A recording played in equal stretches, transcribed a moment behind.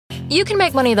You can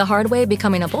make money the hard way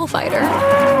becoming a bullfighter,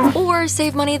 or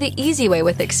save money the easy way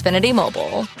with Xfinity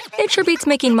Mobile. It sure beats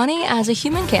making money as a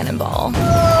human cannonball.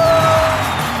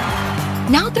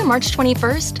 Now through March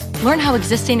 21st, learn how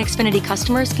existing Xfinity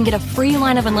customers can get a free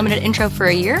line of unlimited intro for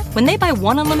a year when they buy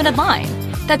one unlimited line.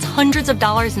 That's hundreds of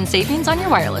dollars in savings on your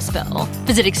wireless bill.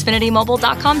 Visit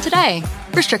XfinityMobile.com today.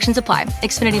 Restrictions apply.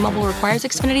 Xfinity Mobile requires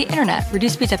Xfinity Internet.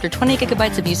 Reduced speeds after 20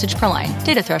 gigabytes of usage per line.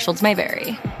 Data thresholds may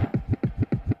vary.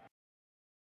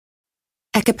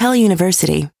 At Capella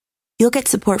University, you'll get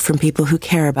support from people who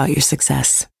care about your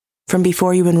success. From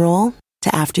before you enroll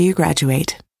to after you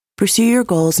graduate, pursue your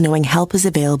goals knowing help is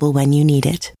available when you need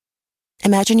it.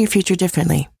 Imagine your future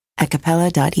differently at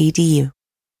capella.edu.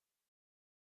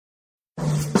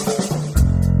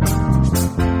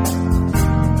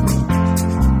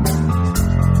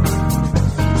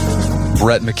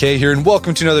 Brett McKay here, and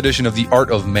welcome to another edition of the Art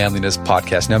of Manliness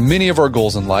podcast. Now, many of our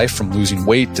goals in life, from losing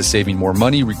weight to saving more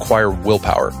money, require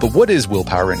willpower. But what is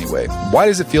willpower anyway? Why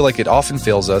does it feel like it often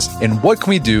fails us? And what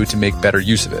can we do to make better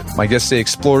use of it? My guest today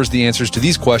explores the answers to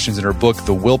these questions in her book,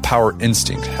 The Willpower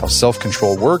Instinct, how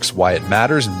self-control works, why it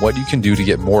matters, and what you can do to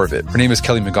get more of it. Her name is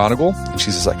Kelly McGonigal, and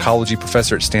she's a psychology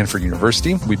professor at Stanford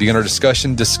University. We begin our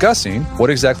discussion discussing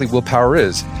what exactly willpower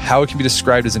is, how it can be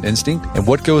described as an instinct, and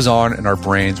what goes on in our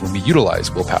brains when we utilize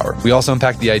willpower. We also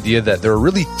unpack the idea that there are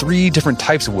really three different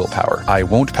types of willpower: I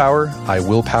won't power, I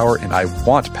will power, and I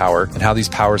want power, and how these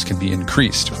powers can be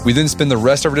increased. We then spend the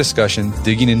rest of our discussion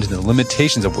digging into the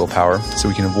limitations of willpower so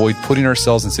we can avoid putting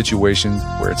ourselves in situations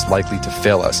where it's likely to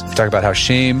fail us. We talk about how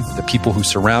shame, the people who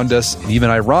surround us, and even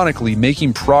ironically,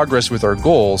 making progress with our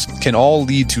goals can all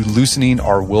lead to loosening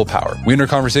our willpower. We end our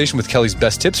conversation with Kelly's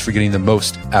best tips for getting the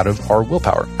most out of our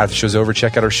willpower. After the show's over,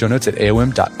 check out our show notes at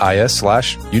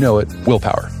aom.is/willpower.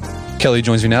 Kelly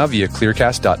joins me now via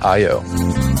clearcast.io.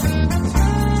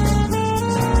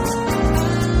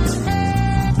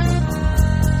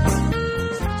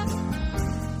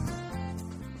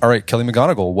 All right, Kelly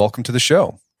McGonigal, welcome to the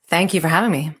show. Thank you for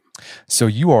having me. So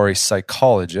you are a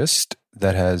psychologist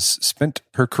that has spent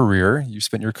your career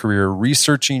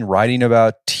researching, writing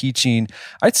about, teaching,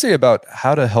 I'd say about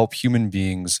how to help human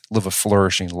beings live a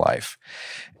flourishing life.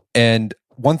 And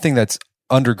one thing that's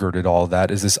undergirded all of that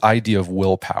is this idea of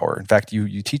willpower. In fact,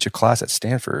 you teach a class at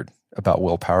Stanford about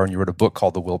willpower, and you wrote a book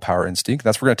called The Willpower Instinct.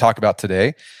 That's what we're going to talk about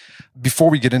today. Before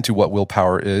we get into what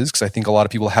willpower is, because I think a lot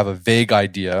of people have a vague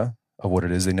idea of what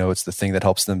it is. They know it's the thing that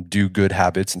helps them do good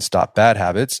habits and stop bad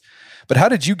habits. But how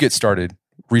did you get started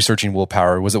researching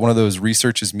willpower? Was it one of those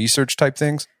research is me search type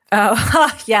things?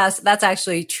 Oh, yes, that's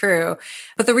actually true.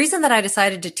 But the reason that I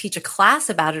decided to teach a class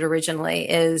about it originally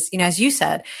is, as you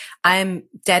said, I'm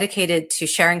dedicated to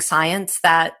sharing science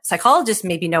that psychologists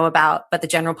maybe know about, but the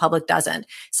general public doesn't.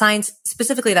 Science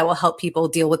specifically that will help people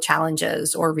deal with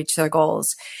challenges or reach their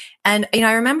goals. And,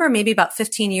 I remember maybe about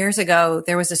 15 years ago,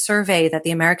 there was a survey that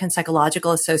the American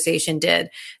Psychological Association did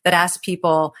that asked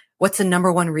people, what's the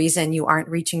number one reason you aren't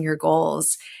reaching your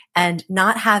goals? And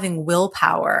not having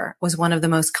willpower was one of the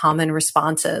most common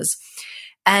responses.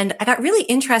 And I got really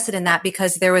interested in that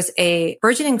because there was a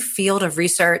burgeoning field of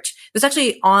research. It was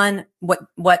actually on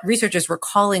what researchers were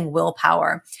calling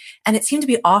willpower. And it seemed to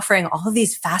be offering all of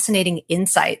these fascinating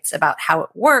insights about how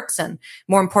it works and,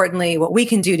 more importantly, what we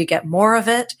can do to get more of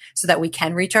it so that we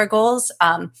can reach our goals.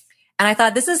 And I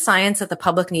thought, this is science that the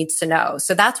public needs to know.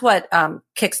 So that's what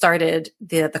kickstarted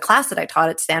the class that I taught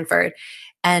at Stanford.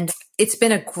 And it's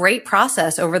been a great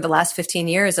process over the last 15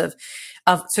 years of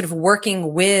sort of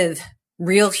working with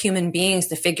real human beings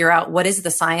to figure out what is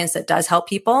the science that does help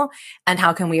people and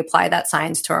how can we apply that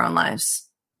science to our own lives.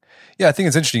 Yeah, I think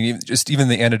it's interesting, just even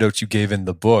the anecdotes you gave in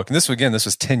the book. And this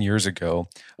was 10 years ago.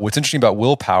 What's interesting about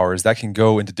willpower is that can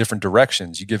go into different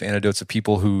directions. You give anecdotes of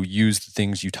people who use the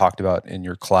things you talked about in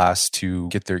your class to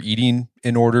get their eating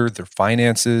in order, their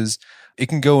finances. It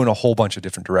can go in a whole bunch of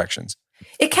different directions.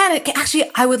 It can.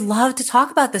 Actually, I would love to talk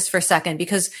about this for a second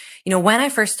because, when I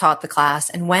first taught the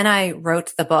class and when I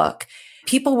wrote the book,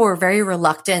 people were very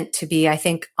reluctant to be, I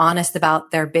think, honest about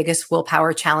their biggest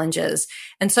willpower challenges.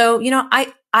 And so,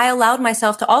 I allowed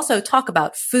myself to also talk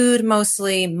about food,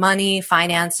 mostly money,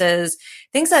 finances,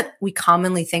 things that we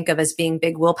commonly think of as being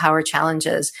big willpower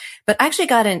challenges. But I actually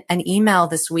got an email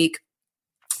this week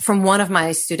from one of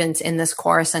my students in this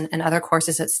course and other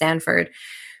courses at Stanford.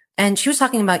 And she was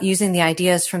talking about using the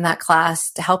ideas from that class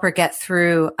to help her get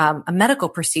through a medical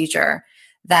procedure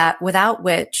that without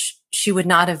which she would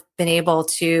not have been able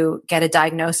to get a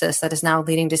diagnosis that is now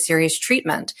leading to serious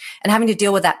treatment and having to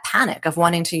deal with that panic of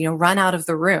wanting to, run out of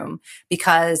the room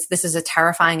because this is a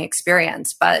terrifying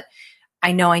experience. But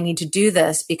I know I need to do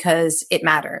this because it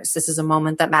matters. This is a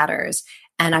moment that matters.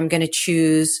 and I'm going to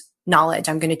choose knowledge.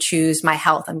 I'm going to choose my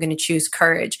health. I'm going to choose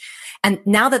courage. And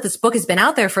now that this book has been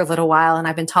out there for a little while and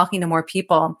I've been talking to more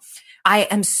people, I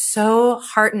am so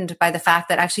heartened by the fact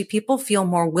that actually people feel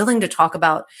more willing to talk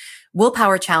about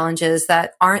willpower challenges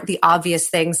that aren't the obvious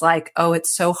things like, oh,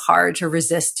 it's so hard to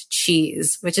resist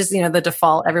cheese, which is, the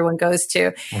default everyone goes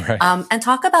to. Right. And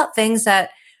talk about things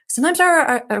that sometimes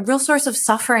are a real source of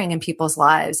suffering in people's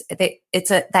lives. It's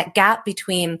that gap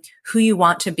between who you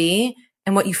want to be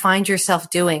and what you find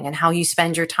yourself doing and how you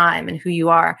spend your time and who you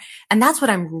are. And that's what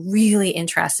I'm really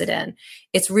interested in.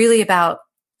 It's really about,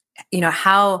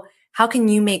 how can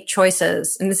you make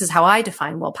choices? And this is how I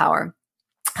define willpower.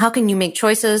 How can you make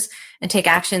choices and take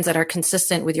actions that are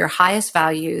consistent with your highest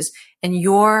values and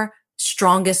your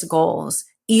strongest goals,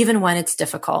 even when it's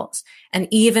difficult and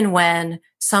even when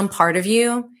some part of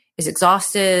you is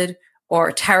exhausted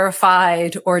or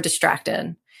terrified or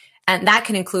distracted? And that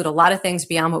can include a lot of things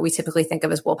beyond what we typically think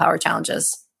of as willpower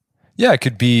challenges. Yeah, it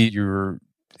could be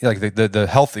like the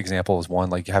health example is one,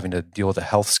 like having to deal with a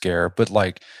health scare, but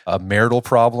like a marital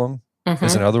problem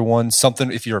is another one.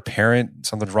 Something, if you're a parent,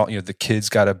 something's wrong, the kid's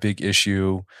got a big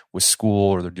issue with school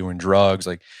or they're doing drugs.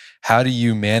 Like, how do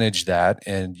you manage that?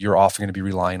 And you're often going to be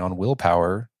relying on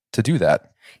willpower to do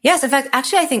that. Yes. In fact,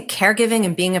 actually, I think caregiving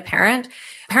and being a parents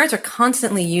are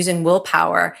constantly using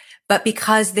willpower, but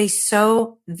because they're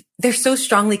so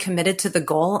strongly committed to the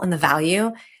goal and the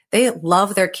value, they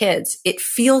love their kids. It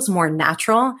feels more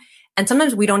natural. And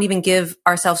sometimes we don't even give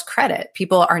ourselves credit.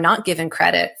 People are not given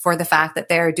credit for the fact that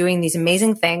they're doing these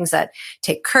amazing things that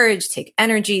take courage, take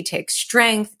energy, take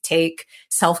strength, take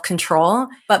self-control.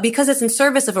 But because it's in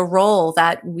service of a role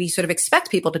that we sort of expect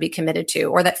people to be committed to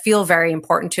or that feel very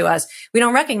important to us, we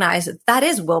don't recognize that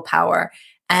is willpower.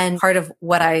 And part of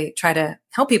what I try to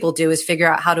help people do is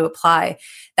figure out how to apply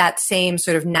that same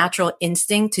sort of natural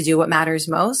instinct to do what matters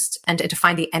most and to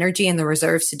find the energy and the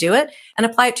reserves to do it and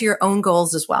apply it to your own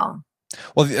goals as well.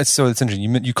 Well, so it's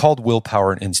interesting. You called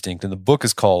willpower an instinct, and the book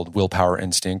is called Willpower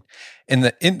Instinct. And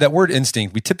that word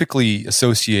instinct, we typically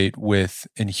associate with,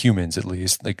 in humans at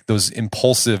least, like those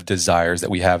impulsive desires that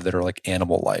we have that are like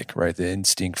animal-like, right? The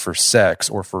instinct for sex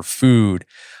or for food.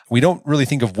 We don't really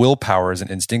think of willpower as an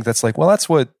instinct. That's like, well, that's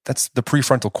the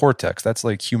prefrontal cortex. That's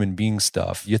like human being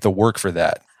stuff. You have to work for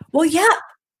that. Well, yeah.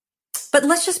 But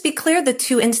let's just be clear, the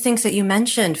two instincts that you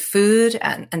mentioned, food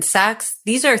and sex,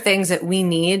 these are things that we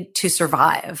need to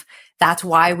survive. That's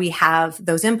why we have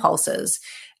those impulses.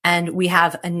 And we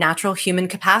have a natural human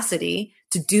capacity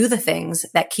to do the things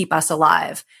that keep us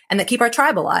alive and that keep our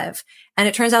tribe alive. And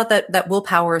it turns out that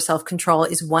willpower or self-control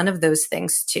is one of those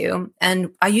things too.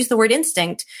 And I use the word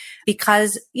instinct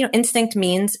because, instinct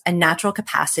means a natural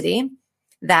capacity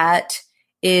that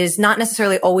is not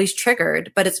necessarily always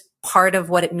triggered, but it's part of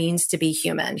what it means to be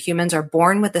human. Humans are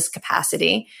born with this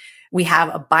capacity. We have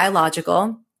a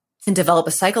biological and develop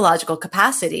a psychological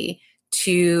capacity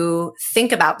to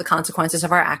think about the consequences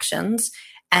of our actions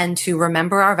and to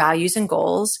remember our values and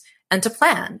goals and to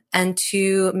plan and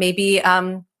to maybe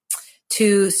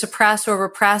to suppress or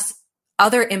repress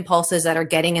other impulses that are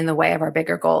getting in the way of our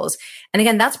bigger goals. And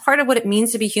again, that's part of what it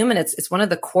means to be human. It's one of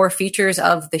the core features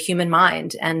of the human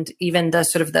mind and even the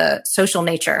sort of the social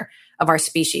nature of our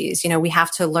species. We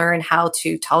have to learn how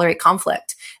to tolerate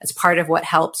conflict. It's part of what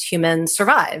helps humans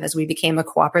survive as we became a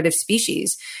cooperative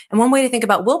species. And one way to think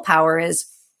about willpower is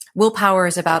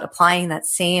about applying that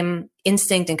same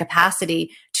instinct and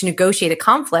capacity to negotiate a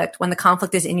conflict when the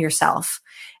conflict is in yourself.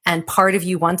 And part of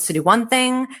you wants to do one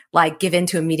thing, like give in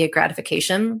to immediate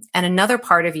gratification. And another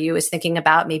part of you is thinking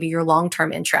about maybe your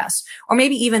long-term interests, or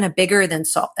maybe even a bigger than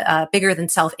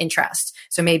self-interest.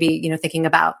 So maybe, thinking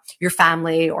about your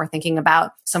family or thinking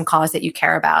about some cause that you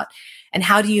care about. And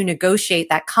how do you negotiate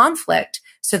that conflict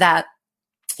so that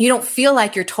you don't feel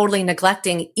like you're totally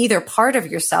neglecting either part of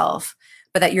yourself,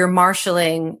 but that you're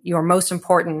marshaling your most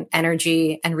important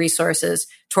energy and resources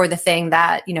toward the thing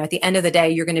that, at the end of the day,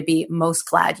 you're going to be most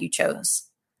glad you chose.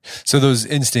 So those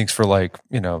instincts for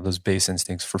those base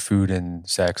instincts for food and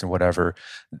sex and whatever,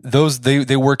 those,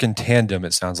 they work in tandem,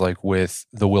 it sounds like, with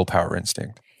the willpower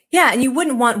instinct. Yeah. And you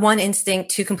wouldn't want one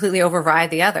instinct to completely override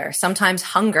the other. Sometimes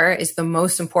hunger is the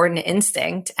most important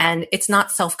instinct, and it's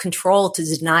not self-control to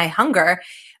deny hunger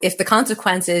if the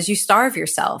consequence is you starve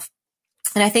yourself.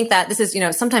 And I think that this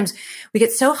is, sometimes we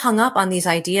get so hung up on these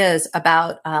ideas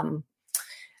about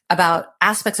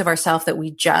aspects of ourselves that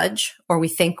we judge or we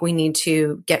think we need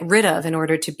to get rid of in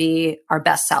order to be our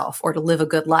best self or to live a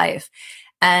good life.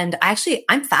 And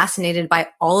I'm fascinated by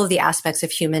all of the aspects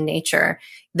of human nature,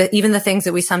 even the things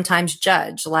that we sometimes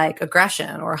judge, like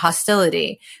aggression or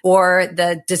hostility or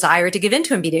the desire to give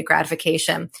into immediate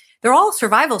gratification. they're all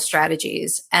survival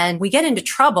strategies. And we get into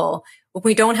trouble when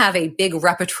we don't have a big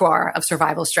repertoire of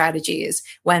survival strategies,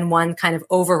 when one kind of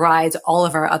overrides all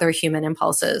of our other human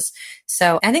impulses.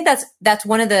 So I think that's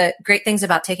one of the great things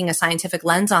about taking a scientific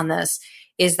lens on this,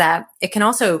 is that it can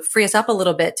also free us up a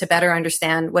little bit to better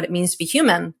understand what it means to be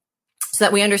human, so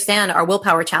that we understand our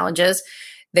willpower challenges.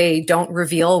 They don't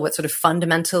reveal what's sort of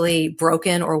fundamentally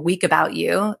broken or weak about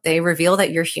you. They reveal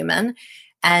that you're human,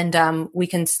 and we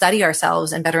can study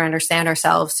ourselves and better understand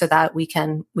ourselves so that we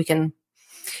can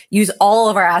use all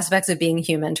of our aspects of being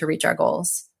human to reach our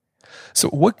goals. So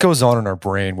what goes on in our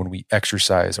brain when we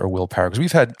exercise our willpower? Because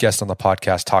we've had guests on the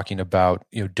podcast talking about,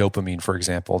 dopamine, for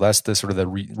example. That's the sort of the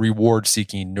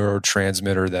reward-seeking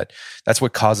neurotransmitter that's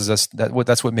what causes us,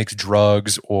 that's what makes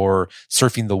drugs or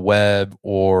surfing the web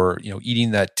or,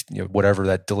 eating that, whatever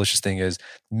that delicious thing is,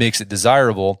 makes it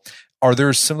desirable. Are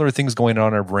there similar things going on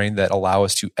in our brain that allow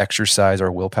us to exercise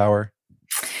our willpower?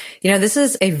 This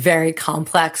is a very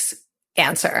complex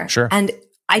answer. Sure. And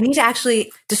I need to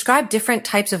actually describe different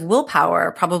types of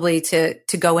willpower probably to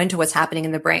go into what's happening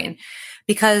in the brain.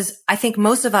 Because I think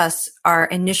most of us, our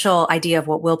initial idea of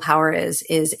what willpower is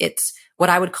it's what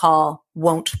I would call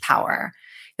won't power.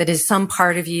 That is, some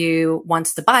part of you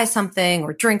wants to buy something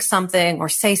or drink something or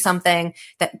say something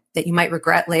that you might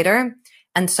regret later.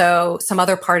 And so some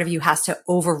other part of you has to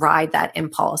override that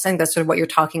impulse. I think that's sort of what you're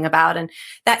talking about. And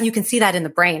that you can see that in the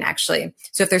brain, actually.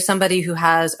 So if there's somebody who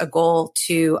has a goal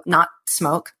to not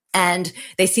smoke and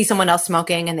they see someone else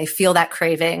smoking and they feel that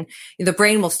craving, the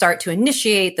brain will start to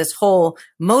initiate this whole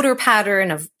motor pattern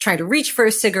of trying to reach for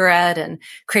a cigarette and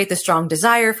create the strong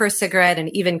desire for a cigarette, and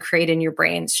even create in your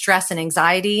brain stress and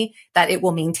anxiety that it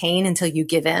will maintain until you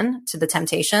give in to the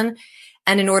temptation.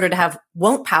 And in order to have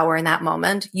won't power in that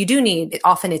moment, you do need,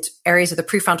 often it's areas of the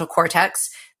prefrontal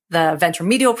cortex, the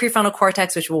ventromedial prefrontal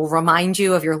cortex, which will remind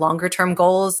you of your longer term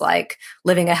goals, like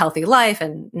living a healthy life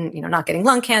and, not getting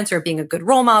lung cancer, being a good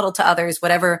role model to others,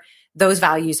 whatever those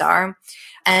values are.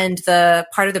 And the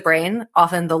part of the brain,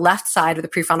 often the left side of the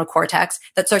prefrontal cortex,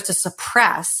 that starts to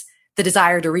suppress the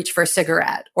desire to reach for a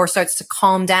cigarette or starts to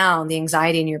calm down the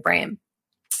anxiety in your brain.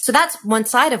 So that's one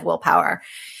side of willpower.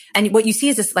 And what you see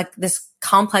is this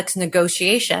complex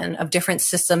negotiation of different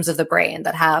systems of the brain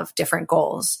that have different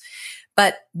goals.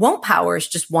 But won't power is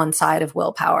just one side of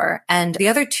willpower. And the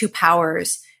other two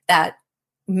powers that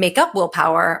make up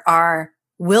willpower are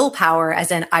willpower, as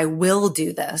in, I will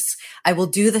do this. I will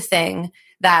do the thing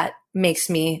that makes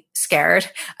me scared.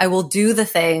 I will do the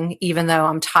thing even though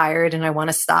I'm tired and I want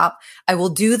to stop. I will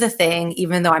do the thing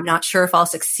even though I'm not sure if I'll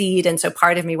succeed. And so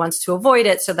part of me wants to avoid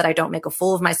it so that I don't make a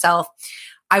fool of myself.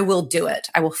 I will do it.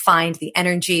 I will find the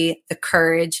energy, the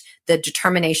courage, the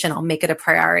determination. I'll make it a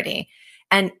priority.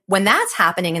 And when that's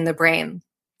happening in the brain,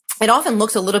 it often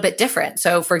looks a little bit different.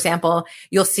 So for example,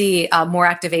 you'll see more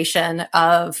activation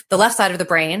of the left side of the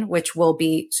brain, which will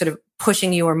be sort of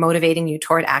pushing you or motivating you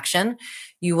toward action.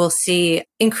 You will see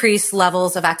increased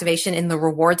levels of activation in the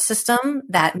reward system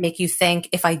that make you think,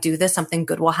 if I do this, something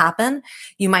good will happen.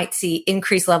 You might see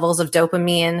increased levels of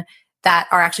dopamine that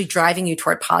are actually driving you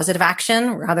toward positive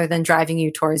action rather than driving you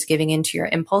towards giving into your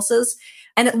impulses.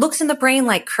 And it looks in the brain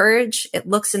like courage. It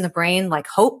looks in the brain like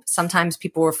hope. Sometimes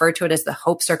people refer to it as the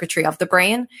hope circuitry of the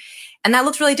brain. And that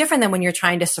looks really different than when you're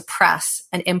trying to suppress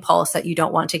an impulse that you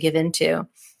don't want to give into.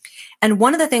 And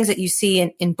one of the things that you see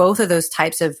in both of those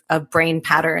types of brain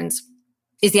patterns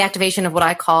is the activation of what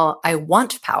I call I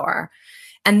want power.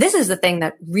 And this is the thing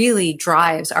that really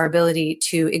drives our ability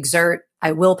to exert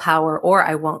I will power or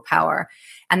I won't power.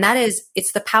 And that is,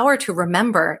 it's the power to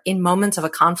remember in moments of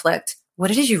a conflict what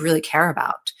it is you really care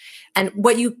about. And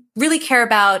what you really care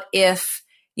about if,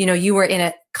 you were in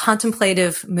a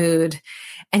contemplative mood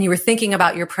and you were thinking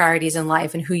about your priorities in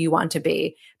life and who you want to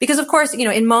be. Because of course,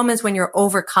 in moments when you're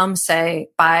overcome, say,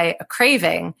 by a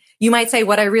craving, you might say,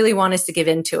 what I really want is to give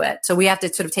into it. So we have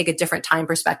to sort of take a different time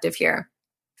perspective here.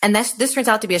 And this turns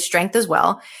out to be a strength as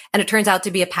well. And it turns out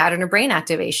to be a pattern of brain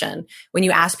activation. When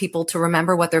you ask people to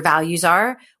remember what their values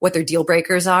are, what their deal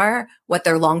breakers are, what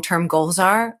their long-term goals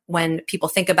are, when people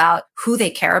think about who they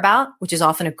care about, which is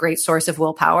often a great source of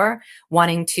willpower,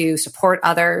 wanting to support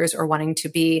others or wanting to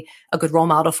be a good role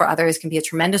model for others can be a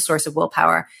tremendous source of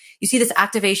willpower. You see this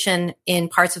activation in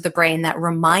parts of the brain that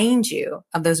remind you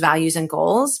of those values and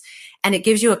goals. And it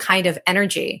gives you a kind of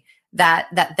energy that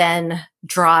then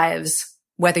drives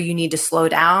whether you need to slow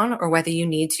down or whether you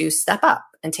need to step up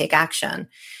and take action.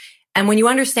 And when you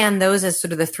understand those as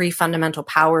sort of the three fundamental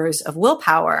powers of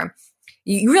willpower,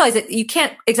 you realize that you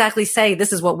can't exactly say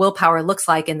this is what willpower looks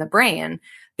like in the brain,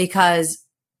 because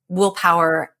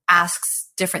willpower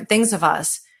asks different things of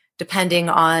us depending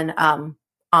on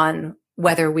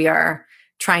whether we are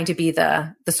trying to be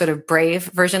the sort of brave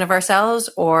version of ourselves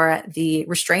or the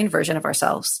restrained version of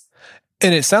ourselves.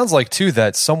 And it sounds like too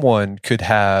that someone could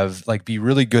have be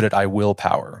really good at I will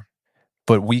power,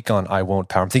 but weak on I won't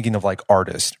power. I'm thinking of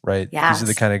artists, right? Yes. These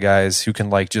are the kind of guys who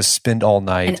can just spend all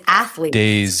night, and athletes,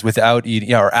 days without eating.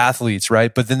 Yeah, or athletes,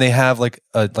 right? But then they have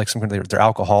some kind of, they're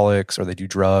alcoholics or they do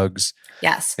drugs.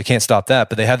 Yes. They can't stop that,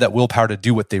 but they have that willpower to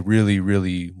do what they really,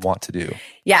 really want to do.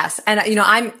 Yes. And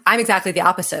I'm exactly the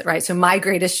opposite, right? So my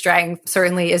greatest strength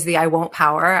certainly is the I won't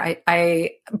power. I'm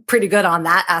pretty good on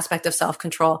that aspect of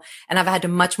self-control. And I've had to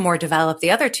much more develop the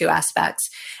other two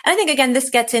aspects. And I think, again, this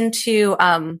gets into,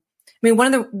 one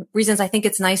of the reasons I think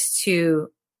it's nice to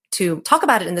talk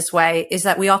about it in this way is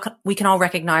that we can all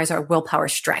recognize our willpower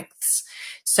strengths.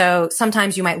 So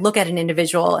sometimes you might look at an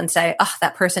individual and say, oh,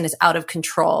 that person is out of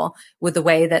control with the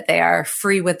way that they are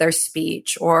free with their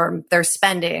speech or their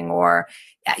spending, or,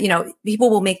 people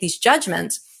will make these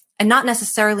judgments and not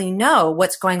necessarily know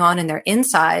what's going on in their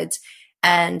insides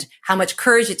and how much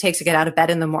courage it takes to get out of bed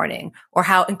in the morning, or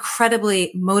how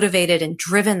incredibly motivated and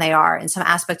driven they are in some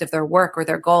aspect of their work or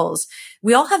their goals.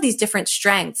 We all have these different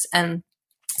strengths, and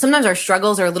sometimes our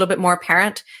struggles are a little bit more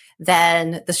apparent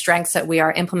than the strengths that we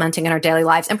are implementing in our daily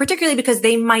lives. And particularly because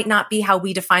they might not be how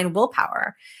we define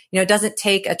willpower. It doesn't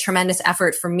take a tremendous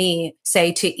effort for me,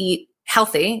 say, to eat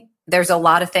healthy. There's a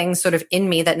lot of things sort of in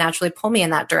me that naturally pull me in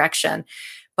that direction.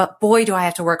 But boy, do I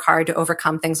have to work hard to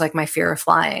overcome things like my fear of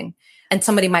flying. And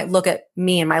somebody might look at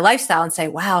me and my lifestyle and say,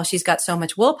 wow, she's got so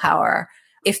much willpower,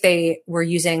 if they were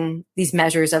using these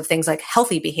measures of things like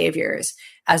healthy behaviors,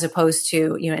 as opposed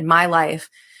to, in my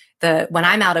life, when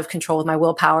I'm out of control with my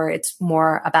willpower, it's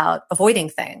more about avoiding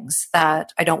things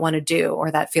that I don't want to do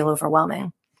or that feel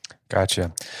overwhelming.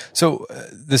 Gotcha. So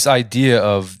this idea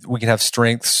of we can have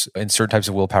strengths in certain types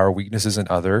of willpower, weaknesses in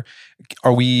other.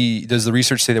 Does the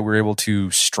research say that we're able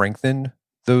to strengthen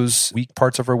those weak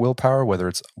parts of our willpower, whether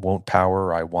it's won't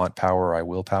power, I want power, I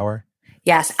will power?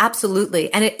 Yes,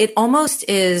 absolutely. And it almost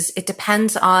it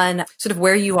depends on sort of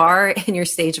where you are in your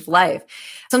stage of life.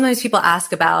 Sometimes people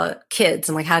ask about kids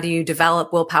and how do you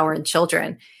develop willpower in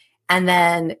children? And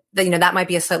then, that might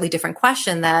be a slightly different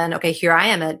question than, okay, here I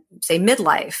am at, say,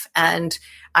 midlife, and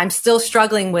I'm still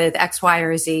struggling with X, Y,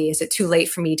 or Z. Is it too late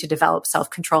for me to develop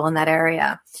self-control in that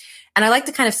area? And I like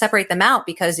to kind of separate them out,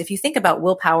 because if you think about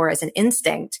willpower as an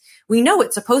instinct, we know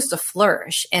it's supposed to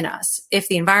flourish in us if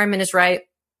the environment is right,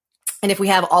 and if we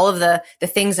have all of the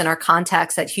things in our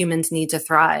context that humans need to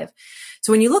thrive.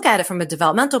 So when you look at it from a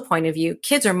developmental point of view,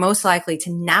 kids are most likely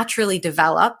to naturally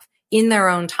develop in their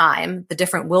own time the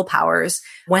different willpowers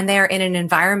when they are in an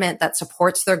environment that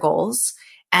supports their goals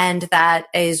and that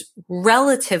is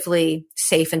relatively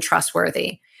safe and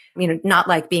trustworthy. Not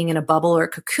like being in a bubble or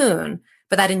cocoon,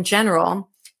 but that in general,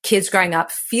 kids growing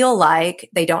up feel like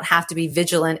they don't have to be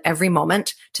vigilant every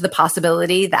moment to the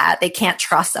possibility that they can't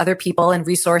trust other people and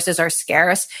resources are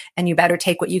scarce and you better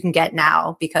take what you can get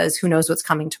now because who knows what's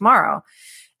coming tomorrow.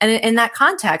 And in that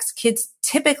context, kids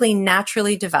typically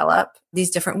naturally develop these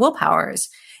different willpowers.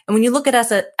 And when you look at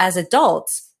us as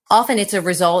adults, often it's a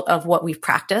result of what we've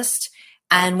practiced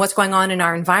and what's going on in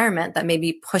our environment that may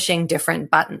be pushing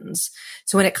different buttons.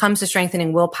 So when it comes to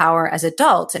strengthening willpower as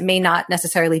adults, it may not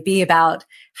necessarily be about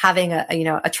having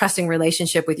a trusting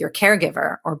relationship with your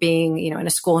caregiver or being, in a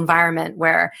school environment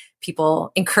where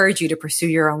people encourage you to pursue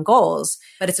your own goals,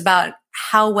 but it's about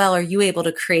how well are you able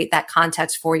to create that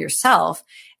context for yourself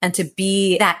and to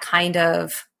be that kind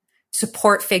of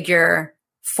support figure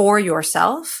for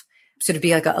yourself, so to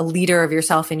be like a leader of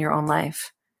yourself in your own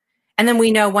life. And then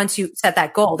we know once you set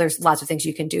that goal, there's lots of things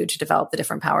you can do to develop the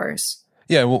different powers.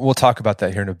 Yeah, we'll talk about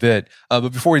that here in a bit. But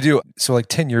before we do, so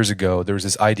 10 years ago, there was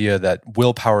this idea that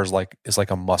willpower is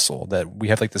like a muscle, that we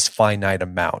have this finite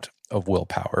amount of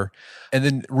willpower. And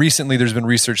then recently there's been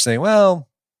research saying, well,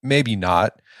 maybe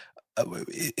not.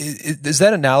 Is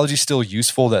that analogy still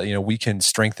useful, that, we can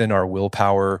strengthen our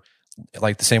willpower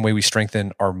like the same way we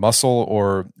strengthen our muscle,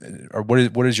 or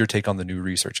what is your take on the new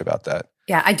research about that?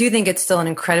 Yeah, I do think it's still an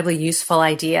incredibly useful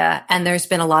idea. And there's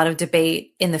been a lot of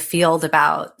debate in the field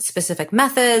about specific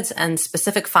methods and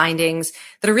specific findings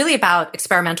that are really about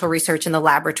experimental research in the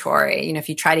laboratory. If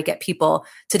you try to get people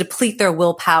to deplete their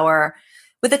willpower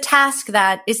with a task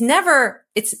that is never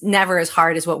as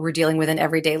hard as what we're dealing with in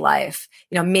everyday life.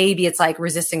 Maybe it's like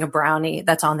resisting a brownie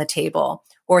that's on the table,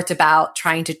 or it's about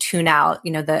trying to tune out,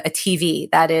 a TV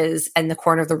that is in the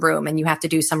corner of the room and you have to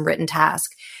do some written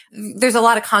task. There's a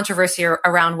lot of controversy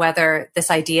around whether this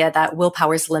idea that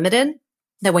willpower is limited,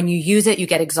 that when you use it, you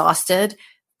get exhausted,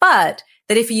 but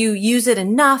that if you use it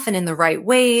enough and in the right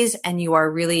ways and you are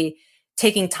really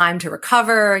taking time to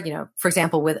recover, for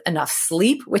example, with enough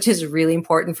sleep, which is really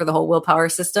important for the whole willpower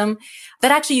system,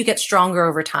 that actually you get stronger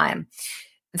over time.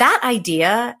 That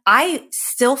idea, I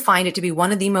still find it to be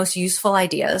one of the most useful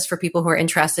ideas for people who are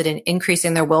interested in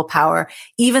increasing their willpower,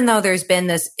 even though there's been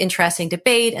this interesting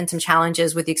debate and some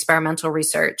challenges with the experimental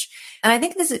research. And I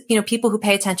think this is, people who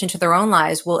pay attention to their own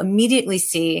lives will immediately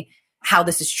see how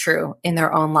this is true in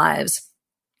their own lives.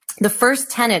 The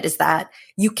first tenet is that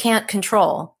you can't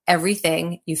control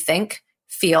everything you think,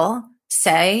 feel,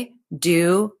 say,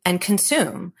 do, and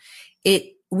consume.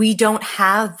 We don't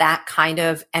have that kind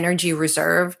of energy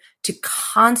reserve to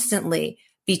constantly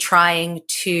be trying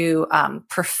to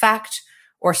perfect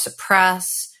or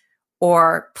suppress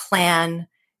or plan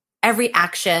every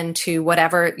action to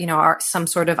whatever, some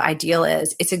sort of ideal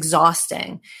is. It's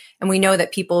exhausting. And we know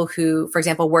that people who, for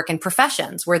example, work in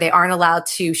professions where they aren't allowed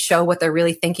to show what they're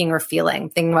really thinking or feeling,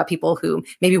 thinking about people who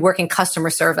maybe work in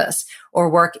customer service or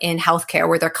work in healthcare,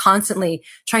 where they're constantly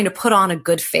trying to put on a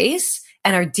good face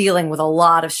and are dealing with a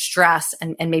lot of stress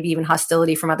and maybe even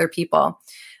hostility from other people.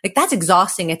 Like, that's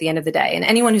exhausting at the end of the day. And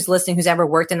anyone who's listening who's ever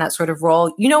worked in that sort of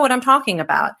role, you know what I'm talking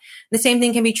about. The same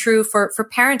thing can be true for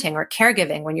parenting or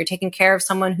caregiving when you're taking care of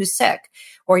someone who's sick,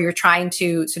 or you're trying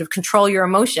to sort of control your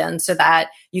emotions so that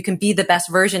you can be the best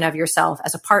version of yourself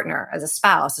as a partner, as a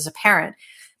spouse, as a parent.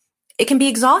 It can be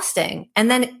exhausting.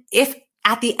 And then if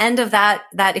at the end of that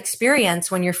experience,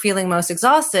 when you're feeling most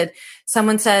exhausted,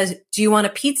 someone says, do you want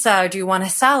a pizza or do you want a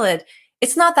salad?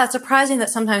 It's not that surprising that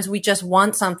sometimes we just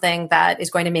want something that is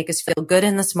going to make us feel good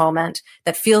in this moment,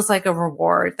 that feels like a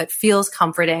reward, that feels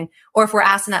comforting. Or if we're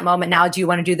asked in that moment, now, do you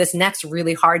want to do this next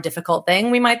really hard, difficult thing?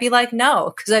 We might be like,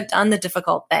 no, because I've done the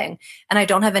difficult thing and I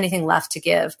don't have anything left to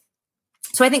give.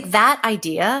 So I think that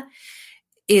idea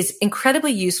is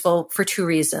incredibly useful for two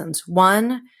reasons.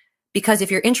 One, because if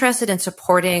you're interested in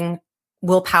supporting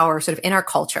willpower sort of in our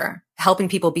culture, helping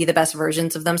people be the best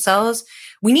versions of themselves,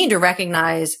 we need to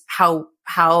recognize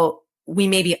how we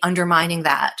may be undermining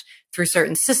that through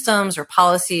certain systems or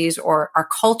policies or our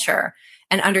culture,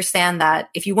 and understand that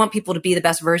if you want people to be the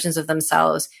best versions of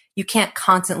themselves, you can't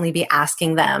constantly be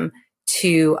asking them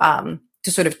to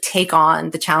sort of take on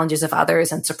the challenges of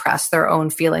others and suppress their own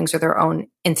feelings or their own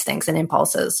instincts and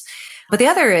impulses. But the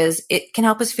other is it can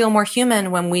help us feel more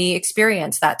human when we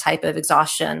experience that type of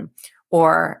exhaustion,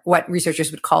 or what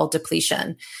researchers would call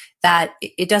depletion. That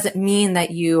it doesn't mean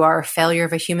that you are a failure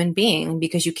of a human being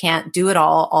because you can't do it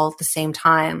all at the same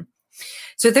time.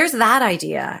 So there's that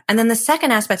idea. And then the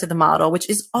second aspect of the model, which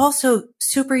is also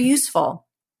super useful,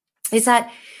 is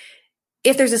that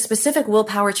if there's a specific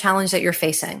willpower challenge that you're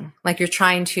facing, like you're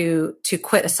trying to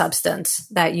quit a substance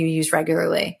that you use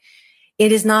regularly,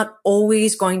 it is not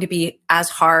always going to be as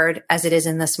hard as it is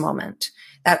in this moment.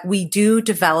 That we do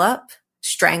develop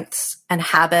strengths and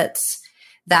habits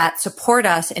that support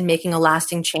us in making a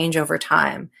lasting change over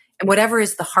time. And whatever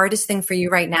is the hardest thing for you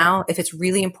right now, if it's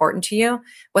really important to you,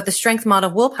 what the strength model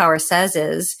of willpower says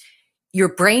is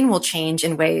your brain will change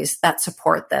in ways that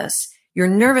support this. Your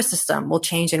nervous system will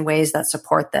change in ways that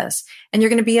support this. And you're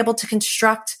going to be able to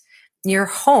construct your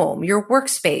home, your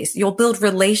workspace. You'll build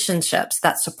relationships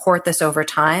that support this over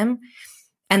time.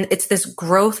 And it's this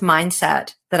growth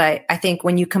mindset that I think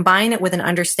when you combine it with an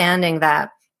understanding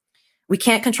that we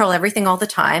can't control everything all the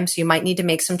time, so you might need to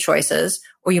make some choices,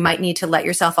 or you might need to let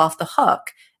yourself off the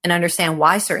hook and understand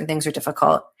why certain things are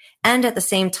difficult. And at the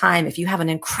same time, if you have an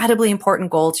incredibly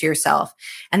important goal to yourself,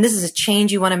 and this is a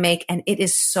change you want to make, and it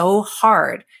is so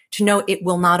hard, to know it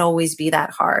will not always be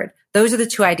that hard. Those are the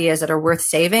two ideas that are worth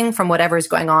saving from whatever is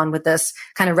going on with this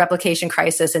kind of replication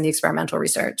crisis in the experimental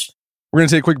research. We're going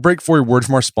to take a quick break for a word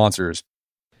from our sponsors.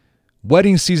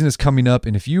 Wedding season is coming up,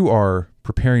 and if you are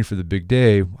preparing for the big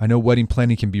day, I know wedding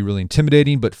planning can be really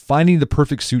intimidating, but finding the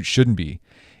perfect suit shouldn't be.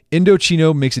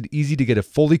 Indochino makes it easy to get a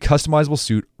fully customizable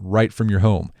suit right from your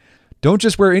home. Don't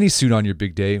just wear any suit on your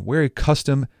big day, wear a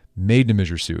custom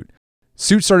made-to-measure suit.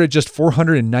 Suits start at just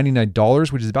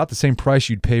 $499, which is about the same price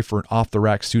you'd pay for an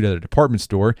off-the-rack suit at a department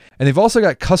store, and they've also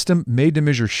got custom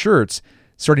made-to-measure shirts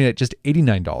starting at just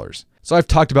 $89. So I've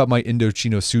talked about my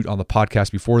Indochino suit on the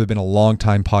podcast before. They've been a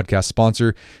long-time podcast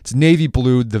sponsor. It's navy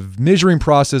blue. The measuring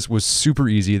process was super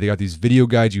easy. They got these video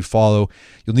guides you follow.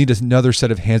 You'll need another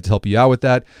set of hands to help you out with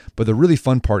that. But the really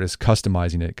fun part is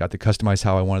customizing it. Got to customize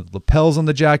how I wanted the lapels on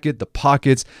the jacket, the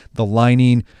pockets, the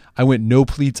lining. I went no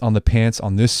pleats on the pants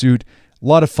on this suit. A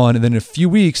lot of fun. And then in a few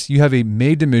weeks, you have a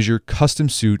made-to-measure custom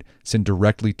suit sent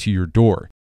directly to your door.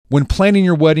 When planning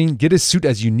your wedding, get a suit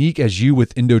as unique as you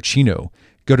with Indochino.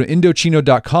 Go to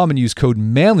Indochino.com and use code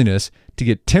manliness to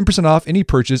get 10% off any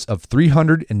purchase of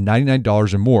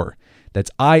 $399 or more. That's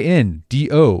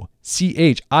Indochino.com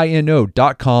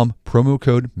CHINO.com, promo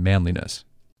code manliness.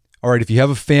 All right, if you have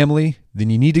a family, then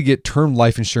you need to get term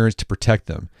life insurance to protect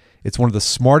them. It's one of the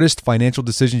smartest financial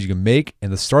decisions you can make,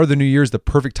 and the start of the new year is the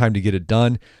perfect time to get it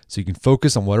done so you can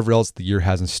focus on whatever else the year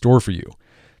has in store for you.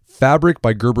 Fabric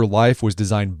by Gerber Life was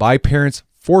designed by parents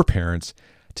for parents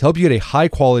to help you get a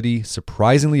high-quality,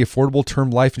 surprisingly affordable term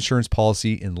life insurance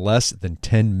policy in less than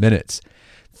 10 minutes.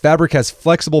 Fabric has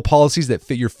flexible policies that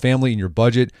fit your family and your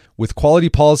budget, with quality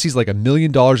policies like $1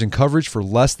 million in coverage for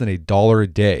less than $1 a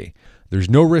day. There's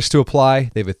no risk to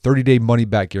apply. They have a 30-day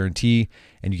money-back guarantee,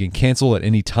 and you can cancel at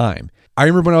any time. I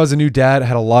remember when I was a new dad, I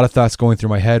had a lot of thoughts going through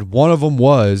my head. One of them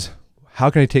was, how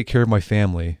can I take care of my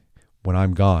family when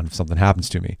I'm gone if something happens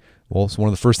to me? Well, so one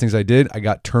of the first things I did, I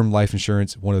got term life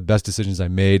insurance, one of the best decisions I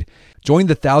made. Join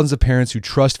the thousands of parents who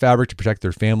trust Fabric to protect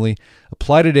their family.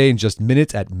 Apply today in just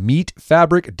minutes at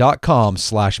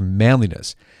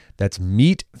meetfabric.com/manliness. That's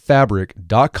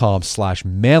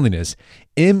meetfabric.com/manliness.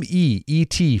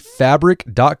 MEET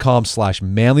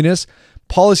fabric.com/manliness.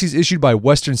 Policies issued by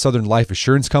Western Southern Life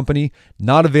Assurance Company,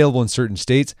 not available in certain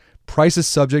states. Prices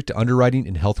subject to underwriting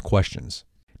and health questions.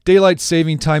 Daylight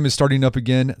saving time is starting up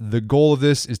again. The goal of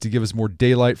this is to give us more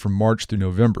daylight from March through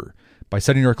November. By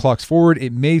setting our clocks forward,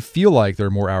 it may feel like there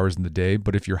are more hours in the day,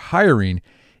 but if you're hiring,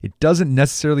 it doesn't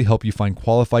necessarily help you find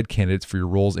qualified candidates for your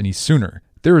roles any sooner.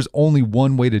 There is only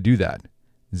one way to do that: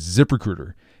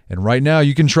 ZipRecruiter. And right now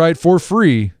you can try it for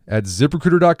free at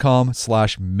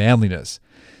ZipRecruiter.com/manliness.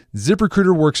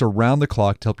 ZipRecruiter works around the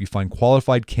clock to help you find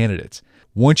qualified candidates.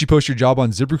 Once you post your job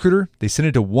on ZipRecruiter, they send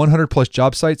it to 100 plus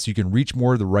job sites so you can reach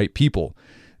more of the right people.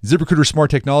 ZipRecruiter's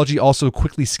smart technology also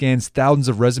quickly scans thousands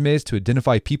of resumes to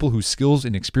identify people whose skills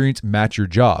and experience match your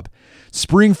job.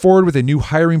 Spring forward with a new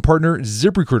hiring partner,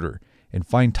 ZipRecruiter, and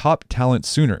find top talent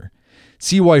sooner.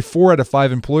 See why 4 out of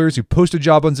 5 employers who post a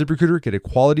job on ZipRecruiter get a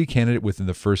quality candidate within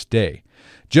the first day.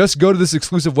 Just go to this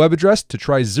exclusive web address to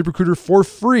try ZipRecruiter for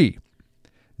free.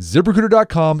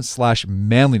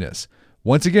 ZipRecruiter.com/manliness.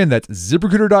 Once again, that's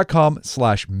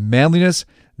ZipRecruiter.com/manliness.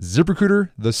 ZipRecruiter,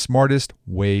 the smartest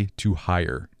way to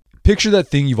hire. Picture that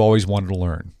thing you've always wanted to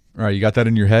learn. All right, you got that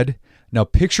in your head? Now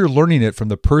picture learning it from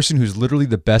the person who's literally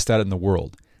the best at it in the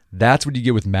world. That's what you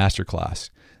get with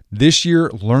Masterclass. This year,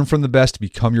 learn from the best to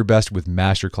become your best with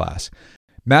Masterclass.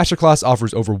 Masterclass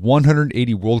offers over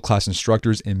 180 world-class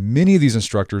instructors, and many of these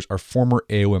instructors are former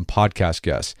AOM podcast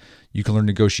guests. You can learn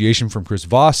negotiation from Chris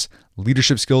Voss,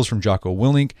 leadership skills from Jocko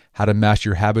Willink, how to master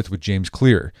your habits with James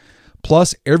Clear.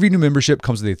 Plus, every new membership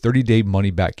comes with a 30-day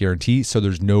money-back guarantee, so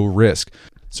there's no risk.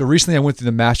 So recently I went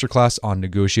through the masterclass on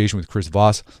negotiation with Chris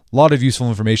Voss. A lot of useful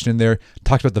information in there.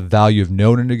 Talked about the value of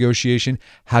no in a negotiation,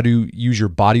 how to use your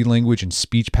body language and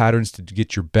speech patterns to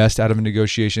get your best out of a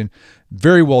negotiation.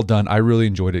 Very well done. I really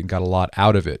enjoyed it and got a lot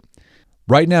out of it.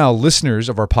 Right now, listeners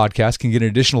of our podcast can get an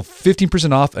additional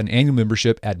 15% off an annual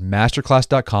membership at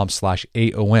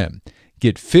masterclass.com/AOM.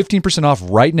 Get 15% off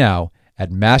right now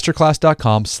at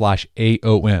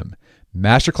masterclass.com/AOM.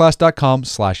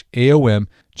 Masterclass.com/AOM.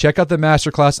 Check out the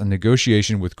masterclass on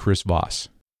negotiation with Chris Voss.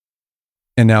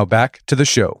 And now back to the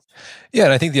show. Yeah,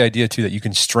 and I think the idea too that you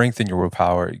can strengthen your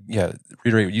willpower. Yeah,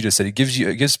 reiterate what you just said. It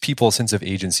gives people a sense of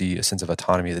agency, a sense of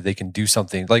autonomy that they can do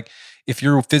something. Like if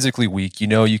you're physically weak,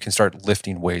 you can start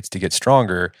lifting weights to get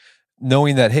stronger,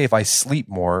 knowing that hey, if I sleep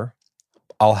more,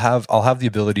 I'll have the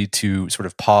ability to sort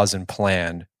of pause and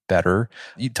plan better.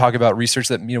 You talk about research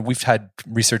that we've had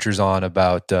researchers on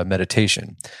about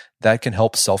meditation that can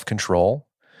help self-control.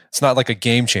 It's not like a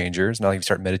game changer. It's not like you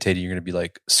start meditating, you're going to be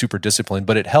like super disciplined,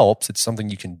 but it helps. It's something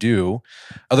you can do.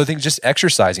 Other things, just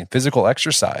exercising, physical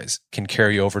exercise can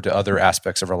carry over to other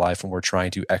aspects of our life when we're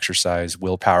trying to exercise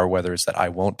willpower, whether it's that I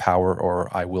won't power or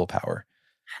I will power.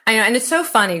 I know. And it's so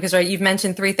funny because, right, you've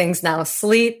mentioned 3 things now: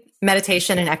 sleep,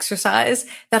 meditation, and exercise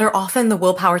that are often the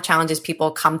willpower challenges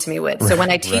people come to me with. So when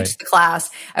I teach the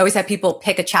class, I always have people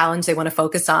pick a challenge they want to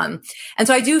focus on. And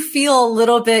so I do feel a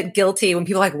little bit guilty when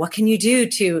people are like, what can you do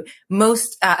to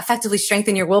most effectively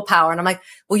strengthen your willpower? And I'm like,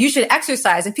 well, you should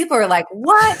exercise. And people are like,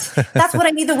 what? That's what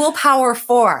I need the willpower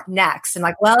for next. And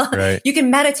like, well, you can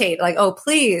meditate. Like, oh,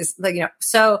 please. Like,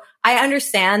 so I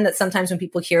understand that sometimes when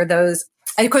people hear those,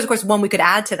 and of course, one we could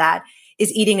add to that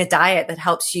is eating a diet that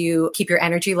helps you keep your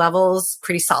energy levels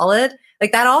pretty solid.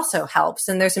 Like that also helps.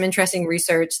 And there's some interesting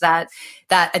research that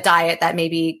a diet that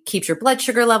maybe keeps your blood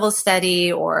sugar levels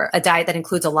steady, or a diet that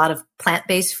includes a lot of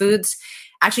plant-based foods,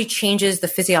 actually changes the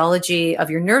physiology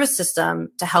of your nervous system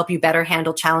to help you better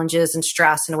handle challenges and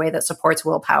stress in a way that supports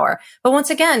willpower. But once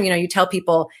again, you tell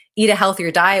people eat a healthier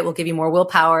diet will give you more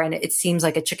willpower, and it seems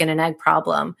like a chicken and egg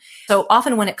problem. So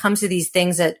often when it comes to these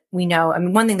things that we know,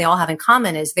 one thing they all have in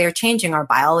common is they're changing our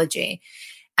biology.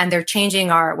 and they're changing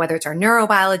whether it's our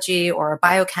neurobiology or our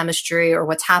biochemistry or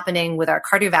what's happening with our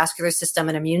cardiovascular system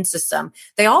and immune system.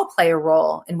 They all play a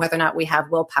role in whether or not we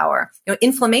have willpower.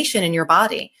 Inflammation in your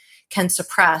body can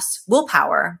suppress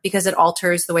willpower because it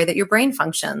alters the way that your brain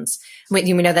functions. We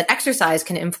know that exercise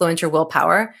can influence your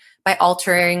willpower by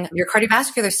altering your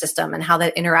cardiovascular system and how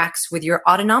that interacts with your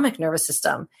autonomic nervous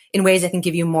system in ways that can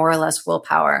give you more or less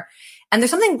willpower. And there's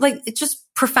something it's just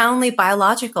profoundly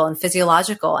biological and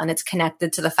physiological, and it's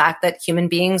connected to the fact that human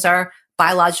beings are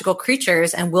biological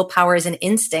creatures and willpower is an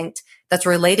instinct that's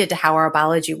related to how our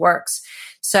biology works.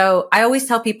 So I always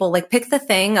tell people, pick the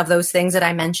thing of those things that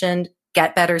I mentioned,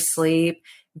 get better sleep,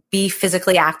 be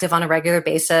physically active on a regular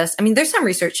basis. I mean, there's some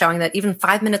research showing that even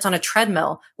 5 minutes on a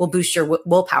treadmill will boost your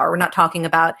willpower. We're not talking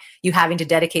about you having to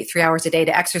dedicate 3 hours a day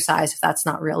to exercise if that's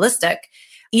not realistic.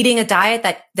 Eating a diet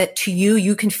that to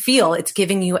you can feel it's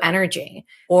giving you energy,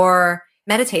 or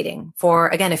meditating for,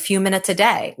 again, a few minutes a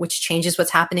day, which changes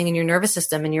what's happening in your nervous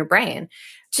system and your brain.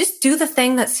 Just do the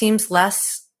thing that seems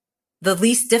the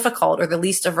least difficult or the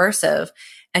least aversive.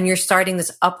 And you're starting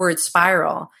this upward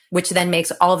spiral, which then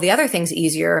makes all of the other things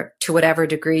easier to whatever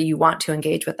degree you want to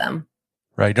engage with them.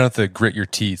 Right. You don't have to grit your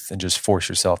teeth and just force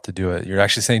yourself to do it. You're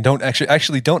actually saying don't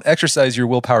exercise your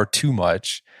willpower too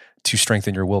much to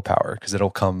strengthen your willpower, because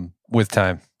it'll come with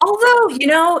time.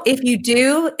 Although, if you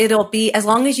do, it'll be, as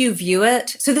long as you view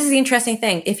it. So this is the interesting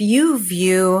thing. If you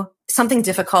view something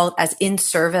difficult as in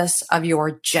service of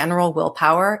your general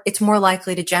willpower, it's more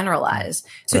likely to generalize.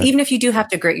 So Right. even if you do have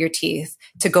to grit your teeth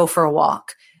to go for a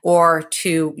walk, or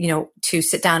to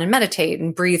sit down and meditate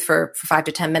and breathe for 5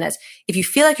 to 10 minutes, if you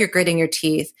feel like you're gritting your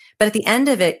teeth, but at the end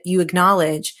of it, you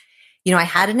acknowledge, I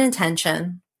had an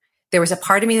intention. There was a